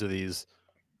reviews of these,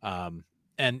 and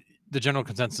the general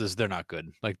consensus is they're not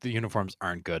good. Like the uniforms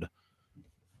aren't good.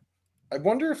 I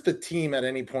wonder if the team at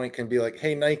any point can be like,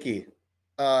 "Hey, Nike,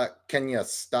 can you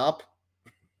stop?"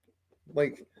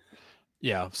 Like,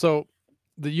 yeah. So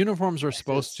the uniforms are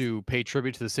supposed to pay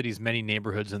tribute to the city's many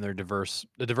neighborhoods and the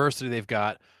diversity they've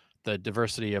got, the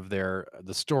diversity of the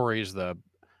stories,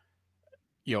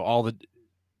 all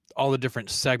the different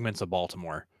segments of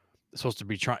Baltimore. It's supposed to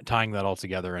be tying that all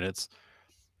together, and it's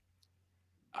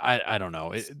I don't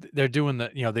know. They're doing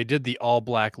they did the all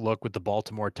black look with the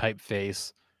Baltimore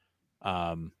typeface.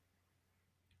 But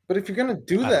if you're gonna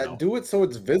do that, do it so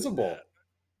it's visible.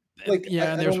 Like,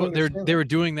 yeah, and they were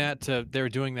doing that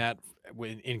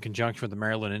in conjunction with the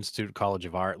Maryland Institute College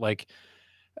of Art. Like,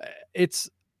 it's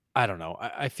I don't know.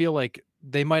 I feel like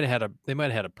they might have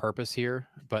had a purpose here,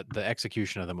 but the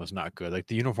execution of them was not good. Like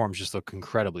the uniforms just look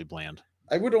incredibly bland.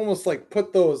 I would almost like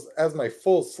put those as my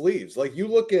full sleeves. Like you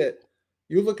look at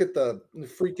the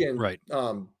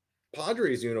freaking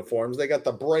Padres uniforms. They got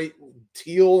the bright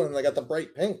teal and they got the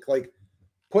bright pink. Like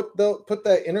put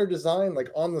that inner design like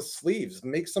on the sleeves.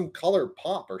 Make some color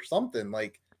pop or something.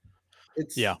 Like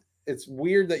it's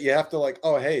weird that you have to like,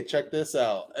 oh hey, check this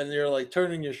out, and you're like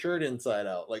turning your shirt inside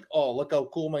out. Like, oh look how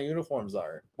cool my uniforms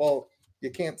are. Well, you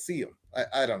can't see them.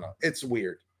 I don't know. It's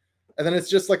weird. And then it's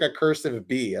just like a cursive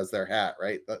B as their hat,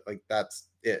 right? Like that's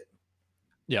it.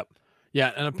 Yep.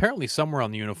 Yeah, and apparently somewhere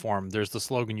on the uniform there's the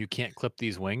slogan "You can't clip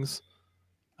these wings,"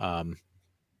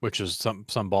 which is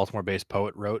some Baltimore-based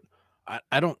poet wrote.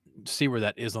 I don't see where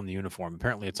that is on the uniform.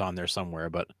 Apparently it's on there somewhere,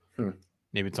 but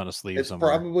maybe it's on a sleeve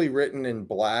somewhere. It's probably written in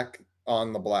black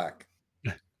on the black.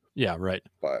 Yeah, right.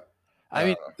 But I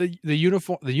mean the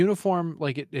uniform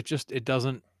like it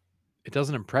doesn't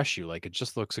impress you. Like it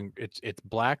just looks it's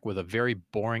black with a very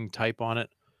boring type on it.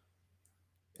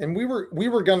 And we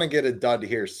were gonna get a dud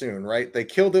here soon, right? They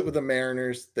killed it with the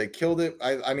Mariners. They killed it.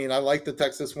 I mean, I like the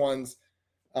Texas ones.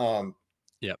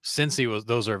 Yeah, Cincy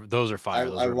those are fire.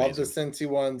 I love the Cincy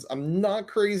ones. I'm not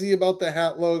crazy about the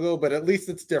hat logo, but at least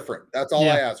it's different. That's all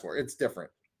I ask for. It's different.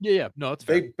 Yeah. No, it's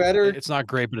fair. It's not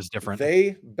great, but it's different.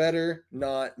 They better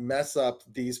not mess up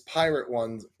these pirate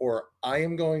ones, or I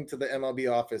am going to the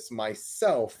MLB office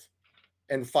myself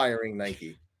and firing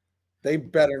Nike. They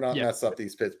better not mess up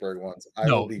these Pittsburgh ones. I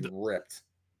will be ripped.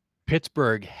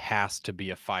 Pittsburgh has to be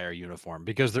a fire uniform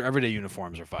because their everyday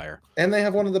uniforms are fire. And they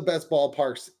have one of the best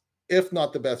ballparks, if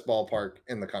not the best ballpark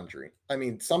in the country. I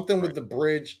mean, something with the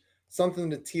bridge,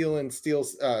 something to teal and steel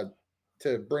to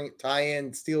tie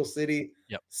in Steel City.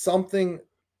 Yep. Something,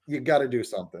 you got to do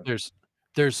something. There's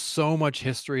so much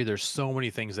history. There's so many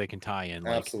things they can tie in.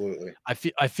 Like, absolutely.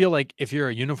 I feel like if you're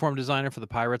a uniform designer for the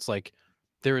Pirates, like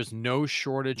there is no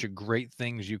shortage of great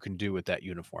things you can do with that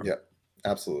uniform. Yeah,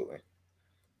 absolutely.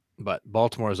 But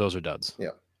Baltimore's, those are duds. Yeah.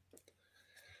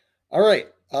 All right.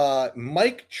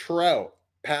 Mike Trout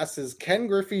passes Ken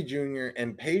Griffey Jr.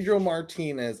 and Pedro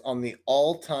Martinez on the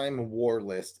all-time WAR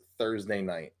list Thursday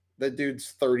night. The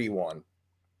dude's 31.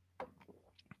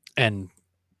 and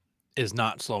is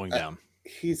not slowing Uh, down.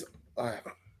 he's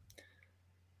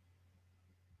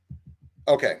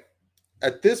okay.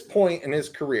 At this point in his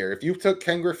career, if you took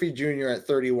Ken Griffey Jr. at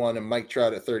 31 and Mike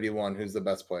Trout at 31, who's the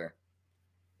best player?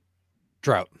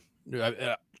 Trout. I'm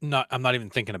not even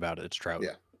thinking about it. It's Trout.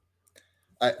 Yeah.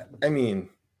 I mean,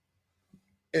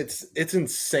 it's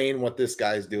insane what this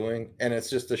guy's doing, and it's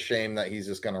just a shame that he's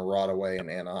just going to rot away in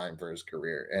Anaheim for his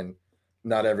career, and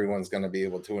not everyone's going to be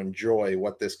able to enjoy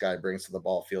what this guy brings to the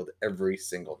ball field every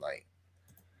single night.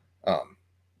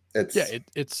 It's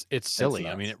silly. I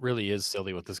nuts. mean, it really is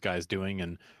silly what this guy's doing,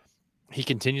 and he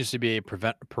continues to be a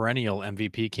perennial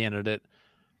MVP candidate.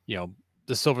 You know,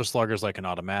 the Silver Slugger is like an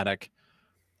automatic.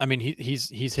 I mean, he's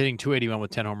hitting 281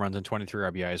 with 10 home runs and 23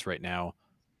 RBIs right now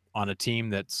on a team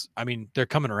that's, I mean, they're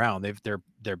coming around.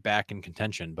 They're back in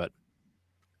contention, but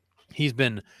he's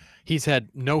had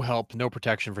no help, no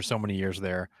protection for so many years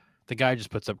there. The guy just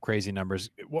puts up crazy numbers.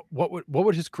 What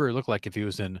would his career look like if he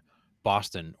was in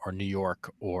Boston or New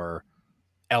York or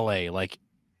LA, like,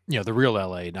 you know, the real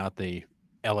LA, not the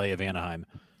LA of Anaheim?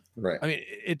 Right. I mean,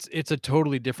 it's a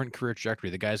totally different career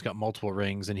trajectory. The guy's got multiple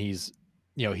rings, and he's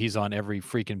on every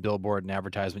freaking billboard and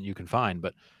advertisement you can find.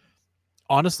 But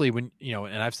honestly, when,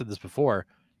 and I've said this before,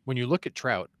 when you look at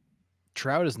Trout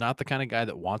is not the kind of guy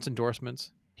that wants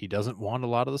endorsements. He doesn't want a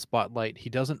lot of the spotlight. He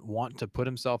doesn't want to put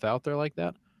himself out there like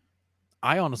that.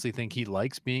 I honestly think he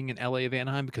likes being in LA of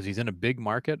Anaheim because he's in a big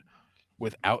market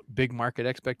without big market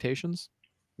expectations.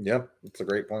 Yep, it's a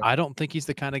great point. I don't think he's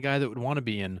the kind of guy that would want to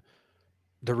be in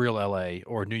the real LA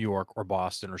or New York or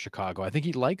Boston or Chicago. I think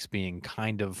he likes being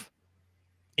kind of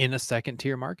in a second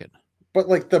tier market. But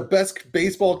like the best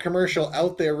baseball commercial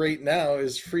out there right now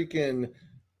is freaking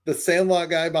the Sandlot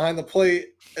guy behind the plate,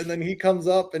 and then he comes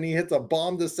up and he hits a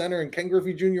bomb to center, and Ken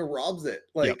Griffey Jr. robs it.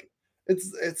 Like,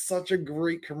 it's such a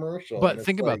great commercial. But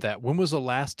think about that. When was the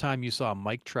last time you saw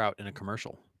Mike Trout in a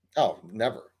commercial? Oh,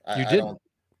 never. You didn't,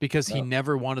 because he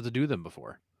never wanted to do them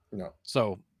before. No.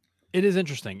 So it is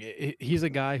interesting. He's a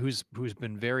guy who's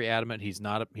been very adamant. He's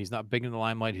not big in the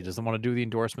limelight. He doesn't want to do the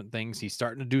endorsement things. He's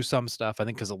starting to do some stuff, I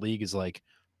think, because the league is like,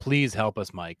 please help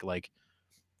us, Mike. Like,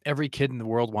 every kid in the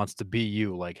world wants to be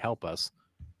you. Like, help us.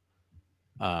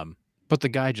 But the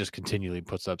guy just continually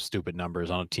puts up stupid numbers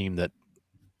on a team that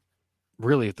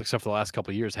really, except for the last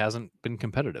couple of years, hasn't been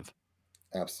competitive.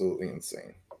 Absolutely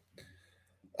insane.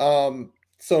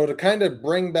 So to kind of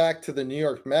bring back to the New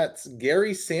York Mets,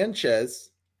 Gary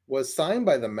Sanchez was signed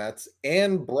by the Mets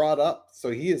and brought up. So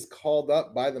he is called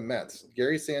up by the Mets.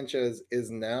 Gary Sanchez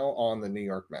is now on the New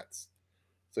York Mets.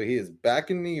 So he is back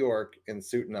in New York and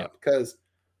suiting up, because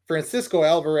Francisco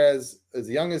Alvarez, as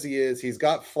young as he is, he's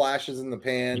got flashes in the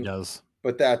pan. He does.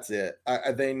 But that's it.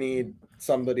 They need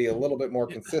somebody a little bit more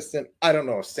consistent. I don't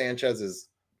know if Sanchez is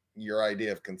your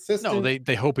idea of consistent. No,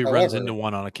 they hope he runs into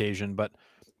one on occasion, but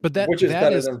that, which is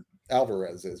better than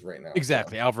Alvarez is right now.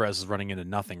 Exactly. So. Alvarez is running into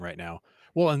nothing right now.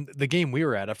 Well, and the game we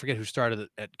were at, I forget who started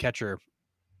at catcher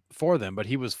for them, but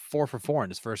he was 4 for 4 in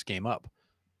his first game up.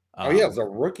 It was a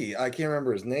rookie. I can't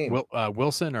remember his name.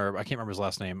 Wilson, or I can't remember his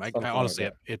last name. I honestly,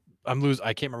 like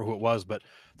I can't remember who it was, but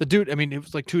the dude, I mean, it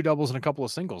was like 2 doubles and a couple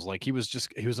of singles. Like, he was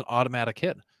an automatic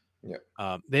hit.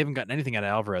 Yeah. They haven't gotten anything out of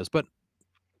Alvarez, but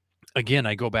again,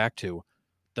 I go back to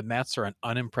the Mets are an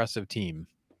unimpressive team,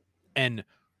 and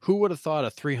who would have thought a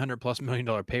 $300+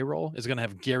 million payroll is going to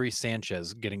have Gary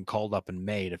Sanchez getting called up in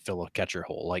May to fill a catcher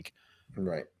hole? Like,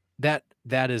 right. That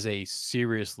is a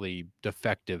seriously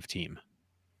defective team.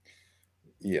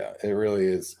 Yeah, it really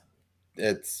is.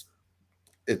 It's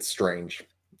strange,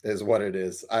 is what it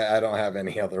is. I don't have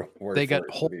any other word. They got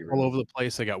holes all over the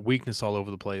place. They got weakness all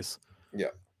over the place. Yeah,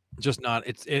 just not.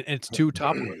 It's too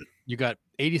top loaded. You got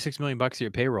 $86 million of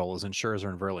your payroll is in Scherzer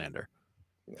and Verlander,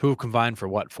 who have combined for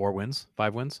what, 4 wins,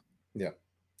 5 wins? Yeah.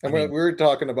 And what we were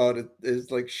talking about it is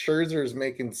like Scherzer is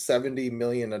making $70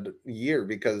 million a year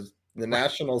because the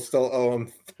Nationals still owe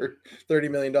him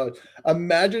 $30 million.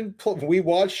 Imagine we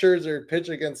watch Scherzer pitch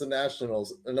against the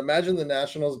Nationals, and imagine the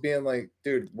Nationals being like,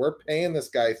 dude, we're paying this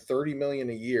guy $30 million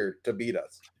a year to beat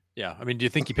us. Yeah. I mean, do you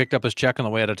think he picked up his check on the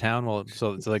way out of town?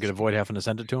 So they could avoid having to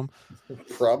send it to him?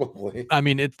 Probably. I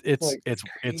mean,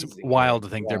 it's wild to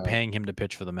think they're paying him to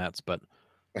pitch for the Mets, but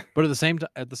at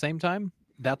the same time,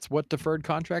 that's what deferred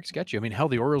contracts get you. I mean, hell,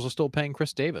 the Orioles are still paying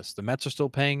Chris Davis. The Mets are still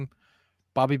paying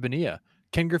Bobby Bonilla.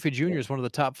 Ken Griffey Jr. is one of the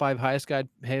top 5 highest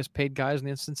paid guys in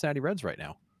the Cincinnati Reds right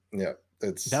now. Yeah,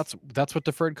 that's what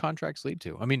deferred contracts lead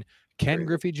to. I mean, Ken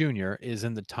Griffey Jr. is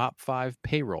in the top 5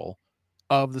 payroll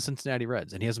of the Cincinnati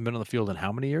Reds, and he hasn't been on the field in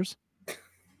how many years?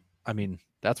 I mean,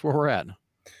 that's where we're at.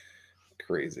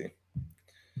 Crazy.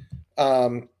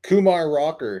 Kumar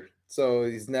Rocker. So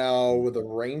he's now with the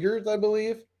Rangers, I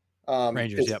believe.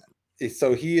 Rangers, yep.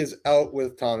 So he is out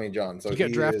with Tommy John. So He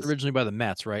got drafted is, originally by the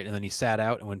Mets, right? And then he sat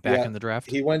out and went back yeah, in the draft.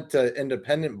 he went to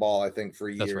independent ball, I think, for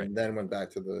a That's year, right. and then went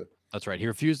back to the That's right. He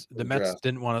refused. The Mets draft.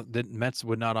 didn't want to. The Mets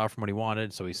would not offer him what he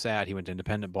wanted, so he sat. He went to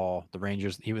independent ball. The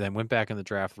Rangers. He then went back in the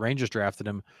draft. The Rangers drafted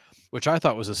him, which I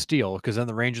thought was a steal because then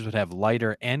the Rangers would have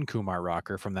Leiter and Kumar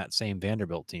Rocker from that same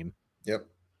Vanderbilt team. Yep.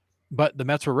 But the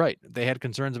Mets were right. They had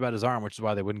concerns about his arm, which is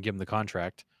why they wouldn't give him the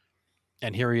contract.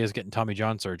 And here he is getting Tommy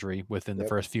John surgery within the Yep.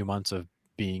 first few months of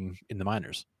being in the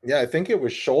minors. Yeah, I think it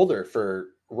was shoulder for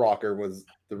Rocker was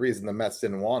the reason the Mets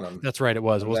didn't want him. That's right. It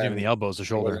was. It And wasn't even then the elbow, it was the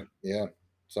shoulder. Yeah.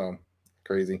 So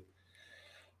crazy.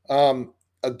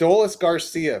 Adolis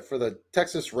Garcia for the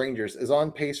Texas Rangers is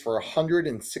on pace for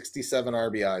 167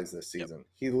 RBIs this season.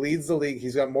 He leads the league.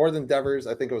 He's got more than Devers.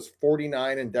 I think it was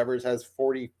 49, and Devers has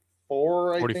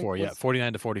 44. 44, yeah.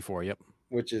 49 to 44, yep.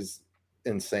 Which is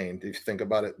insane if you think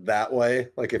about it that way.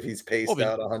 Like if he's paced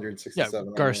out 167.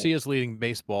 Yeah, Garcia's leading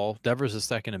baseball. Devers is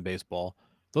second in baseball.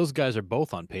 Those guys are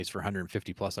both on pace for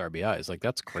 150 plus RBIs. Like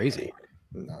that's crazy.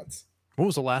 Nuts. When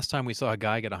was the last time we saw a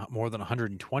guy get more than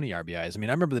 120 RBIs? I mean,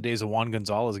 I remember the days of Juan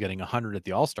Gonzalez getting 100 at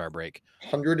the All-Star break.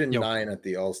 109 at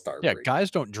the All-Star break. Yeah, guys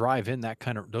don't drive in that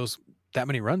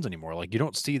many runs anymore. Like you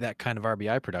don't see that kind of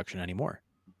RBI production anymore.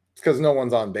 It's because no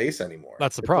one's on base anymore.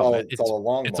 That's the problem. It's all a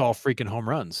long It's ball. all freaking home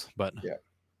runs. But yeah.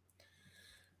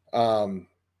 All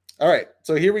right.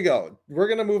 So here we go. We're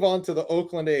gonna move on to the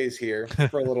Oakland A's here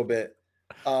for a little bit.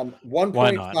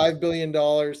 $1.5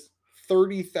 billion,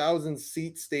 30,000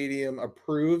 seat stadium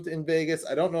approved in Vegas.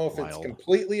 I don't know if it's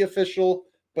completely official,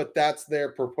 but that's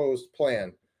their proposed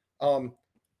plan.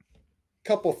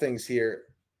 Couple things here.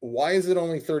 Why is it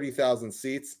only 30,000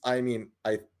 seats? I mean,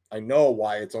 I know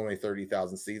why it's only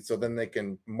 30,000 seats, so then they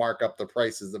can mark up the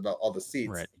prices about all the seats.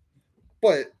 Right.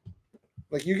 But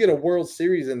like you get a World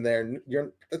Series in there,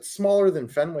 that's smaller than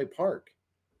Fenway Park.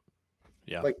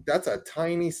 Yeah. Like that's a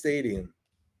tiny stadium.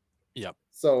 Yep.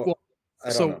 So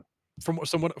I don't know.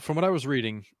 From what I was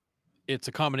reading, it's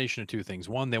a combination of two things.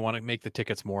 One, they want to make the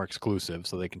tickets more exclusive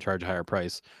so they can charge a higher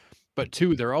price. But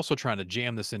two, they're also trying to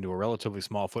jam this into a relatively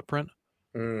small footprint.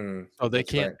 So they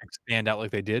can't expand out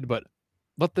like they did, but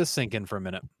let this sink in for a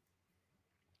minute.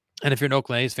 And if you're an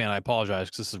Oakland A's fan, I apologize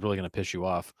because this is really going to piss you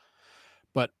off.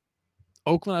 But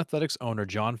Oakland Athletics owner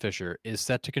John Fisher is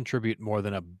set to contribute more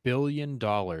than $1 billion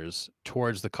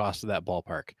towards the cost of that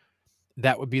ballpark.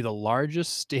 That would be the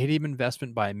largest stadium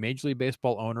investment by a Major League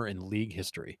Baseball owner in league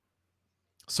history.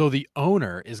 So the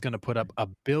owner is going to put up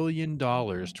 $1 billion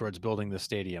towards building the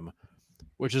stadium,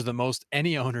 which is the most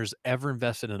any owner's ever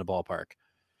invested in a ballpark.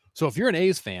 So if you're an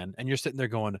A's fan and you're sitting there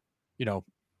going,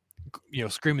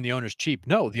 screaming the owner's cheap.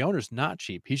 No, the owner's not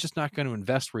cheap. He's just not going to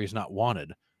invest where he's not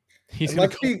wanted. He's going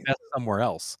to go invest somewhere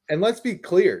else. And let's be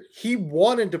clear. He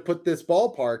wanted to put this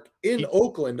ballpark in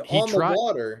Oakland on the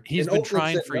water. He's been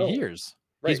trying for years.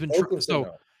 Right. He's been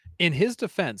in his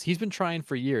defense, he's been trying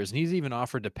for years, and he's even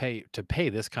offered to pay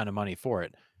this kind of money for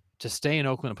it to stay in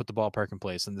Oakland and put the ballpark in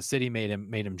place. And the city made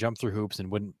him jump through hoops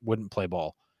and wouldn't play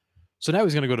ball. So now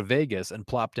he's going to go to Vegas and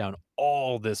plop down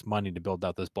all this money to build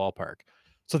out this ballpark.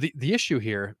 So the issue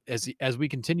here, as we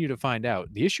continue to find out,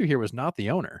 the issue here was not the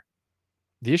owner.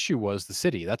 The issue was the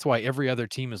city. That's why every other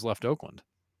team has left Oakland.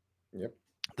 Yep.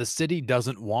 The city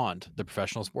doesn't want the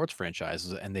professional sports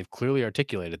franchises, and they've clearly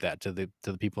articulated that to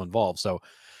the people involved. So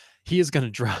he's going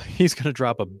to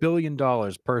drop $1 billion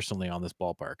personally on this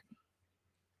ballpark.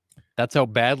 That's how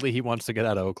badly he wants to get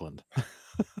out of Oakland.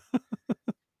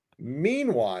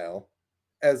 Meanwhile,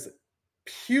 as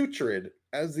putrid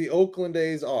as the Oakland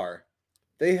A's are,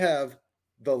 they have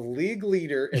the league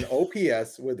leader in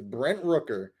OPS with Brent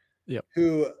Rooker,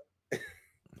 who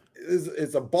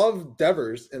is above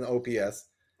Devers in OPS,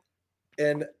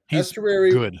 and he's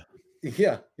Estuary good.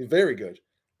 Yeah, he's very good.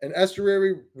 And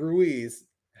Estuary Ruiz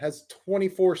has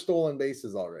 24 stolen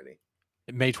bases already.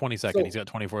 May 22nd, he's got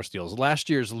 24 steals. Last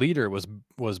year's leader was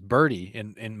Birdie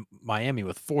in Miami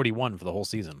with 41 for the whole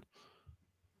season.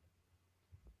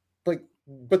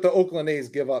 But the Oakland A's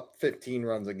give up 15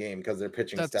 runs a game because their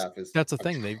pitching staff is that's the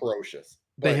thing. Atrocious.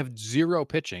 They have zero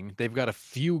pitching. They've got a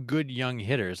few good young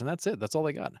hitters, and that's it. That's all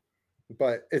they got.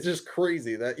 But it's just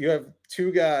crazy that you have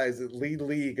two guys that lead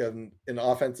league in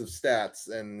offensive stats,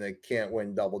 and they can't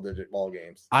win double-digit ball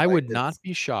games. I would not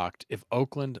be shocked if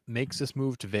Oakland makes this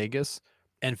move to Vegas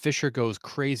and Fisher goes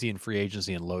crazy in free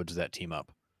agency and loads that team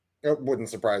up. It wouldn't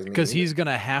surprise me. Because he's going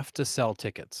to have to sell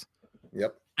tickets.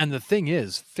 Yep. And the thing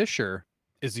is, Fisher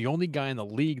is the only guy in the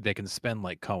league that can spend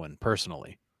like Cohen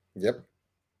personally. Yep.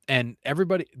 And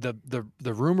everybody, the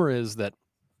rumor is that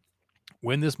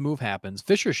when this move happens,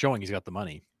 Fisher's showing he's got the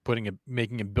money,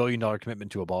 making $1 billion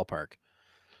commitment to a ballpark.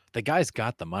 The guy's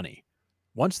got the money.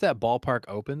 Once that ballpark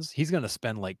opens, he's going to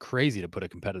spend like crazy to put a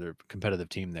competitive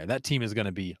team there. That team is going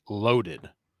to be loaded.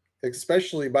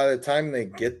 Especially by the time they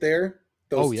get there,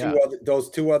 Oh yeah. those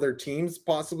two other teams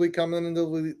possibly coming into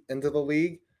the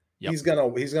league. Yep. He's gonna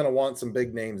want some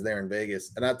big names there in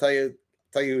Vegas. And I tell you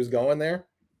who's going there.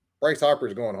 Bryce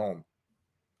Harper's going home.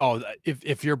 Oh,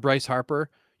 if you're Bryce Harper,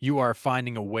 you are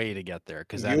finding a way to get there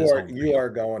because you are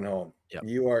going home. Yep.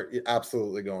 You are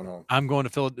absolutely going home. I'm going to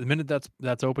Philadelphia. The minute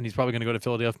that's open, he's probably going to go to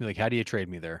Philadelphia and be like, how do you trade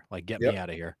me there? Like, get me out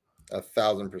of here.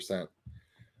 1,000%.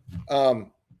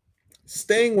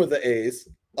 Staying with the A's,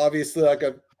 obviously, like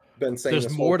I've been saying,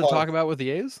 there's more to talk about with the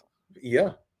A's.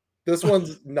 Yeah, this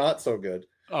one's not so good.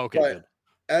 Oh, okay, but good.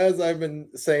 As I've been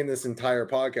saying this entire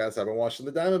podcast, I've been watching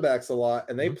the Diamondbacks a lot,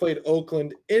 and they played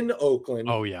Oakland in Oakland.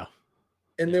 Oh yeah,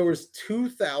 and there was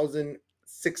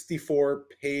 2,064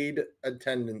 paid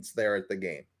attendance there at the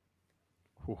game.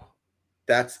 Whew.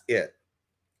 That's it.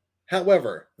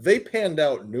 However, they panned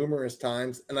out numerous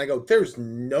times, and I go, there's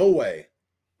no way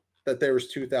that there was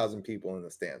 2,000 people in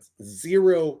the stands.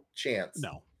 Zero chance.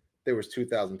 No. There was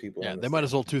 2,000 people. Yeah, they might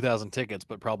have sold 2,000 tickets,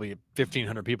 but probably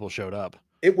 1,500 people showed up.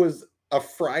 It was a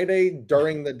Friday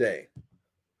during the day.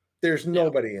 There's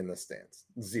nobody in the stands.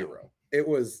 Zero. It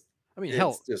was. I mean,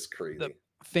 hell, just crazy.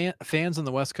 The fans on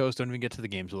the West Coast don't even get to the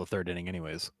game till the third inning,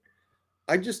 anyways.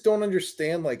 I just don't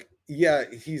understand. Like, yeah,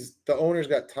 the owner's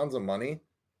got tons of money,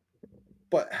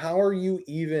 but how are you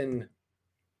even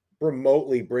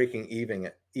remotely breaking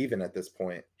even at this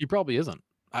point? He probably isn't.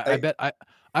 I bet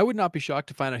I would not be shocked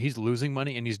to find out he's losing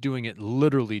money and he's doing it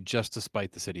literally just to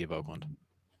spite the city of Oakland.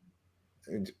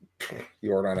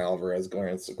 Yordan Alvarez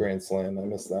grand slam. I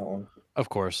missed that one. Of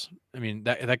course. I mean,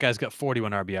 that guy's got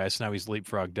 41 RBIs, so now he's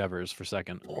leapfrogged Devers for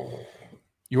second.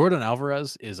 Yordan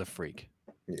Alvarez is a freak.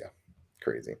 Yeah,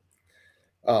 crazy.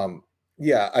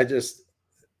 Yeah, I just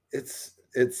it's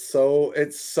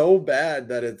so bad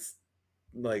that it's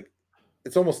like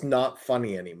it's almost not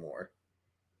funny anymore.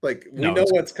 Like we know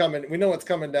what's coming. We know what's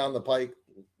coming down the pike.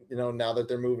 Now that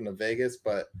they're moving to Vegas,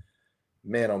 but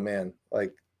man, oh man,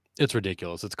 like it's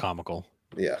ridiculous. It's comical.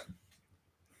 Yeah,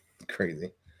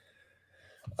 crazy.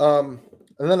 And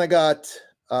then I got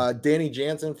Danny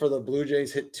Jansen for the Blue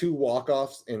Jays hit 2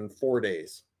 walk-offs in 4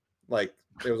 days. Like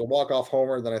there was a walk-off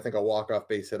homer, then I think a walk-off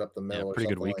base hit up the middle or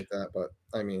something like that. But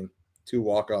I mean, 2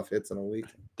 walk-off hits in a week.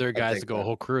 There are guys that go a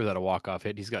whole career that a walk-off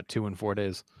hit. He's got 2 in 4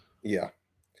 days. Yeah.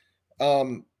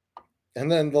 And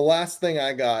then the last thing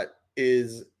I got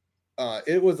is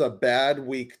it was a bad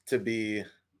week to be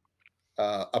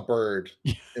a bird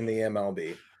in the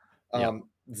MLB.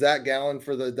 Zach Gallen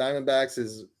for the Diamondbacks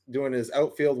is doing his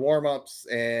outfield warm-ups,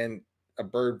 and a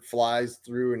bird flies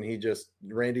through, and he just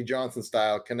Randy Johnson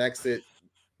style connects it,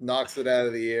 knocks it out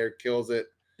of the air, kills it.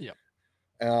 Yep.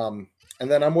 And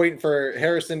then I'm waiting for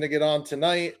Harrison to get on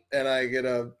tonight, and I get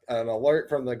an alert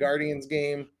from the Guardians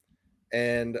game,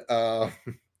 and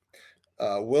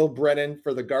Will Brennan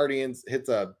for the Guardians hits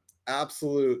a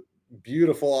absolute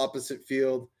beautiful opposite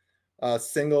field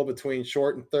single between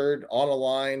short and third on a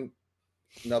line.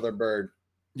 Another bird.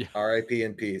 Yeah. R.I.P.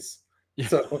 in peace. Yeah.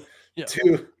 So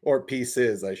 2 or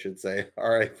pieces, I should say.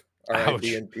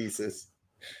 R.I.P. in pieces.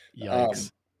 Yikes.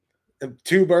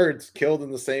 2 birds killed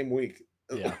in the same week.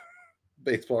 Yeah.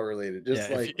 Baseball related.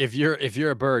 Just like if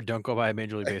you're a bird, don't go by a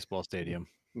Major League Baseball stadium.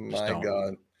 My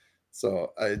God.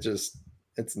 So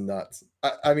it's nuts.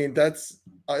 I mean, it's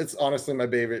honestly my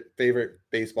favorite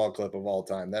baseball clip of all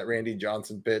time. That Randy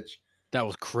Johnson pitch. That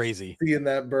was crazy. Seeing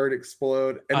that bird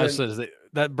explode. And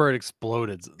that bird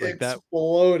exploded.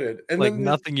 Exploded. And like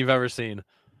nothing you've ever seen.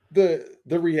 The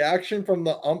reaction from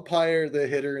the umpire, the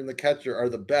hitter, and the catcher are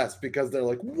the best because they're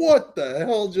like, what the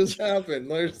hell just happened?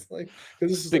 There's like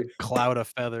this is big like cloud of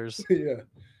feathers. Yeah.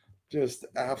 Just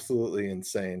absolutely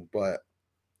insane. But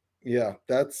yeah,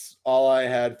 that's all I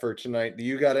had for tonight. Do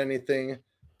you got anything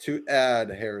to add,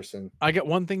 Harrison? I got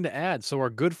one thing to add. So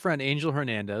our good friend Angel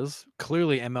Hernandez,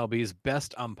 clearly MLB's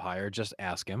best umpire, just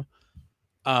ask him.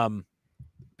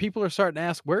 People are starting to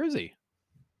ask, where is he?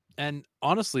 And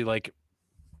honestly, like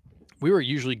we were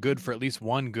usually good for at least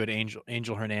one good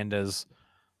Angel Hernandez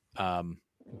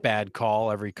bad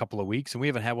call every couple of weeks, and we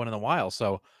haven't had one in a while.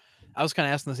 So I was kind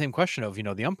of asking the same question of,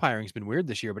 the umpiring's been weird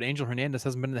this year, but Angel Hernandez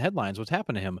hasn't been in the headlines. What's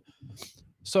happened to him?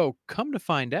 So come to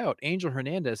find out, Angel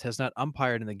Hernandez has not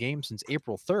umpired in the game since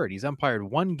April 3rd. He's umpired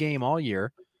 1 game all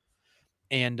year,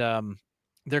 and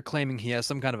they're claiming he has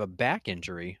some kind of a back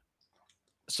injury.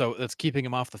 So that's keeping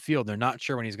him off the field. They're not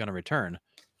sure when he's going to return.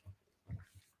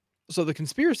 So the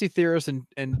conspiracy theorists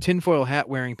and tinfoil hat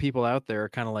wearing people out there are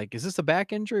kind of like, is this a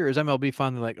back injury or is MLB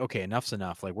finally like, okay, enough's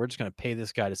enough. Like we're just going to pay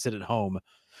this guy to sit at home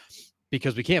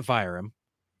because we can't fire him.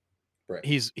 Right.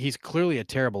 He's clearly a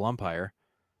terrible umpire.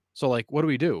 So like, what do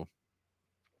we do?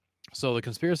 So the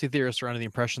conspiracy theorists are under the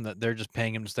impression that they're just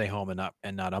paying him to stay home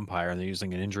and not umpire, and they're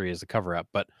using an injury as a cover up.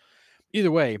 But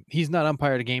either way, he's not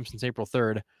umpired a game since April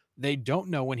 3rd. They don't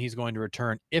know when he's going to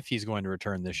return, if he's going to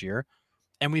return this year.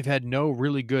 And we've had no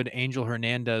really good Angel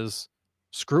Hernandez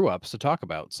screw ups to talk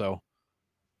about. So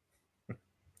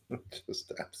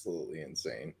Just absolutely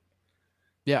insane.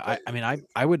 yeah, I mean,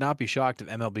 I would not be shocked if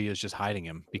MLB is just hiding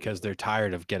him because they're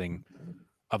tired of getting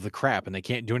of the crap and they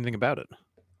can't do anything about it.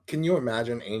 Can you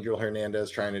imagine Angel Hernandez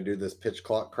trying to do this pitch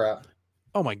clock crap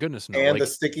Oh my goodness, no! and Like the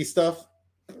sticky stuff?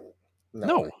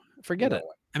 no, Way. forget No it. way.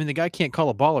 I mean, the guy can't call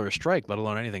a ball or a strike, let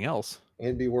alone anything else.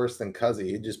 It'd be worse than Cuzzy.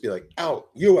 He'd just be like, out,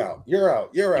 you out, you're out,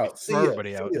 you're He'd out. See throw ya,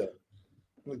 everybody out. see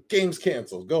ya. Game's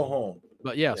canceled. Go home.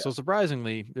 But yeah, so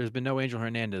surprisingly, there's been no Angel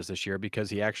Hernandez this year because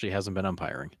he actually hasn't been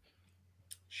umpiring.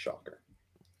 Shocker.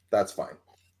 That's fine.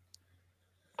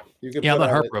 You can Yeah, I'm put not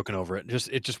out heartbroken over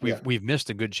it. We've missed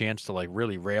a good chance to like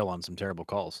really rail on some terrible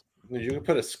calls. you could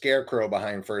put a scarecrow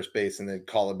behind first base and they'd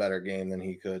call a better game than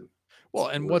he could. Well,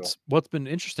 It's and brutal. what's been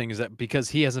interesting is that because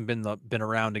he hasn't been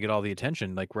around to get all the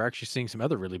attention, like we're actually seeing some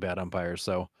other really bad umpires.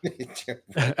 So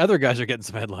other guys are getting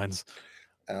some headlines.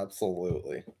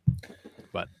 Absolutely.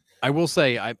 But I will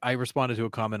say I responded to a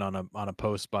comment on a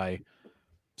post by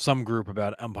some group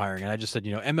about umpiring, and I just said,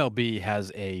 MLB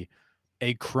has a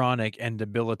chronic and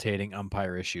debilitating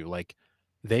umpire issue. Like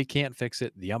they can't fix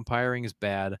it. The umpiring is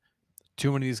bad.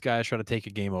 Too many of these guys try to take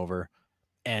a game over,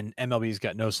 and MLB's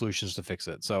got no solutions to fix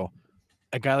it. So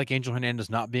a guy like Angel Hernandez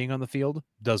not being on the field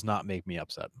does not make me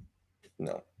upset.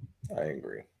 No, I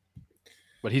agree.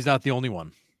 But he's not the only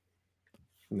one.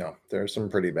 No, there are some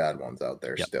pretty bad ones out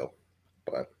there Yep. still,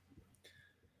 but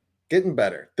getting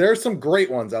better. There are some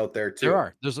great ones out there too. There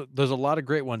are. There's a lot of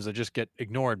great ones that just get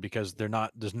ignored because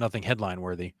there's nothing headline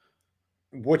worthy.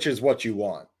 Which is what you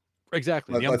want.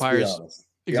 Exactly. The Let's umpires. be honest.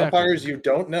 The Exactly. umpires you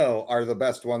don't know are the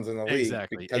best ones in the league.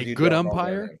 Exactly. Because A good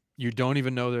umpire, you don't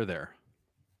even know they're there.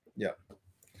 Yeah.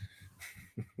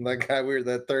 That guy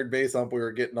that third base ump we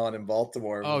were getting on in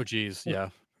Baltimore. Oh, geez. Yeah.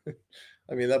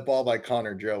 I mean, that ball by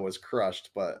Connor Joe was crushed,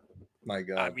 but my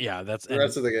God. Yeah, that's the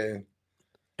rest of the game.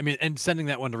 I mean, and sending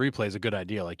that one to replay is a good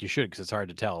idea. Like you should, because it's hard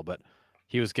to tell, but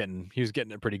he was getting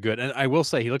it pretty good. And I will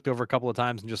say he looked over a couple of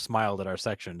times and just smiled at our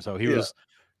section. So he was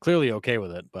clearly okay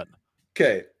with it. But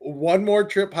okay, one more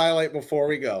trip highlight before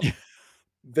we go.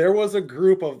 There was a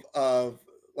group of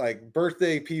like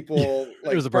birthday people,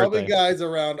 like probably guys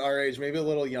around our age, maybe a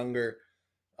little younger.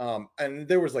 And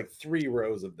there was like 3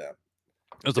 rows of them.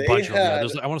 There's a bunch of them.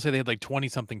 Yeah. I want to say they had like 20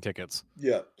 something tickets.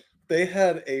 Yeah. They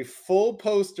had a full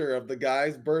poster of the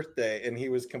guy's birthday, and he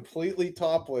was completely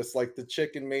topless, like the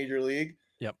chick in Major League.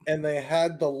 Yep. And they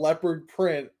had the leopard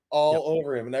print all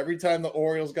over him. And every time the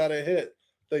Orioles got a hit,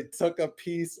 they took a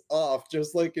piece off,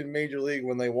 just like in Major League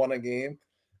when they won a game.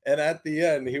 And at the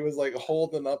end, he was like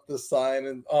holding up the sign,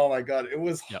 and oh my God, it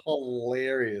was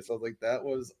hilarious. I was like, that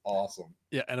was awesome.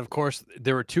 Yeah. And of course,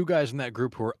 there were 2 guys in that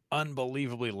group who were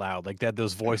unbelievably loud. Like they had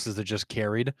those voices that just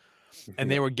carried.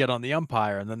 And they would get on the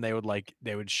umpire, and then they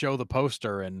would show the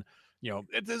poster, and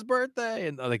it's his birthday,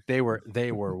 and like they were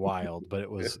wild, but it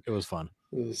was fun.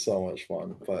 It was so much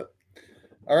fun. But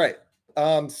all right.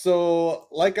 So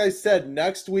like I said,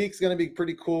 next week's gonna be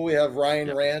pretty cool. We have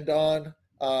Ryan Rand on.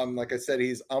 Like I said,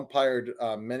 he's umpired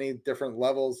many different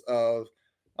levels of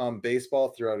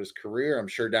baseball throughout his career. I'm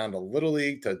sure down to Little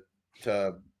League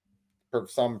to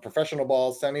some professional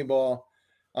ball, semi-ball,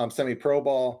 semi-pro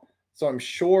ball. So I'm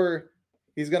sure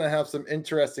he's going to have some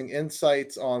interesting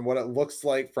insights on what it looks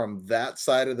like from that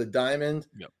side of the diamond.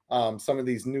 Yep. Some of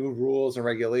these new rules and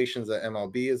regulations that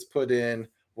MLB has put in,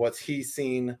 what's he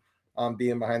seen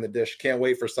being behind the dish. Can't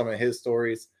wait for some of his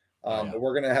stories. But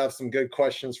we're going to have some good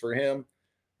questions for him.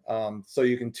 So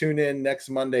you can tune in next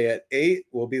Monday at 8.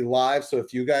 We'll be live. So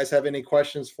if you guys have any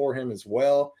questions for him as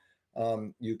well,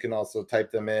 you can also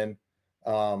type them in.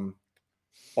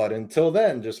 But until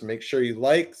then, just make sure you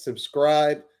like,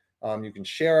 subscribe. You can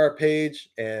share our page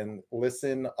and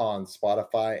listen on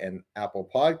Spotify and Apple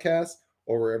Podcasts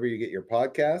or wherever you get your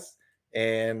podcasts.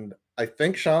 And I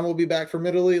think Sean will be back from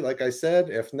Italy, like I said.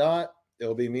 If not,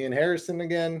 it'll be me and Harrison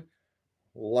again.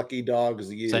 Lucky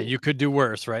dogs, you. So you could do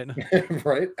worse, right?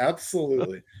 Right?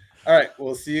 Absolutely. All right.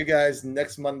 We'll see you guys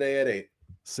next Monday at 8.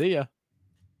 See ya.